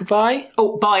 Goodbye.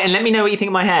 Oh, bye, and let me know what you think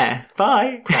of my hair.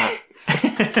 Bye.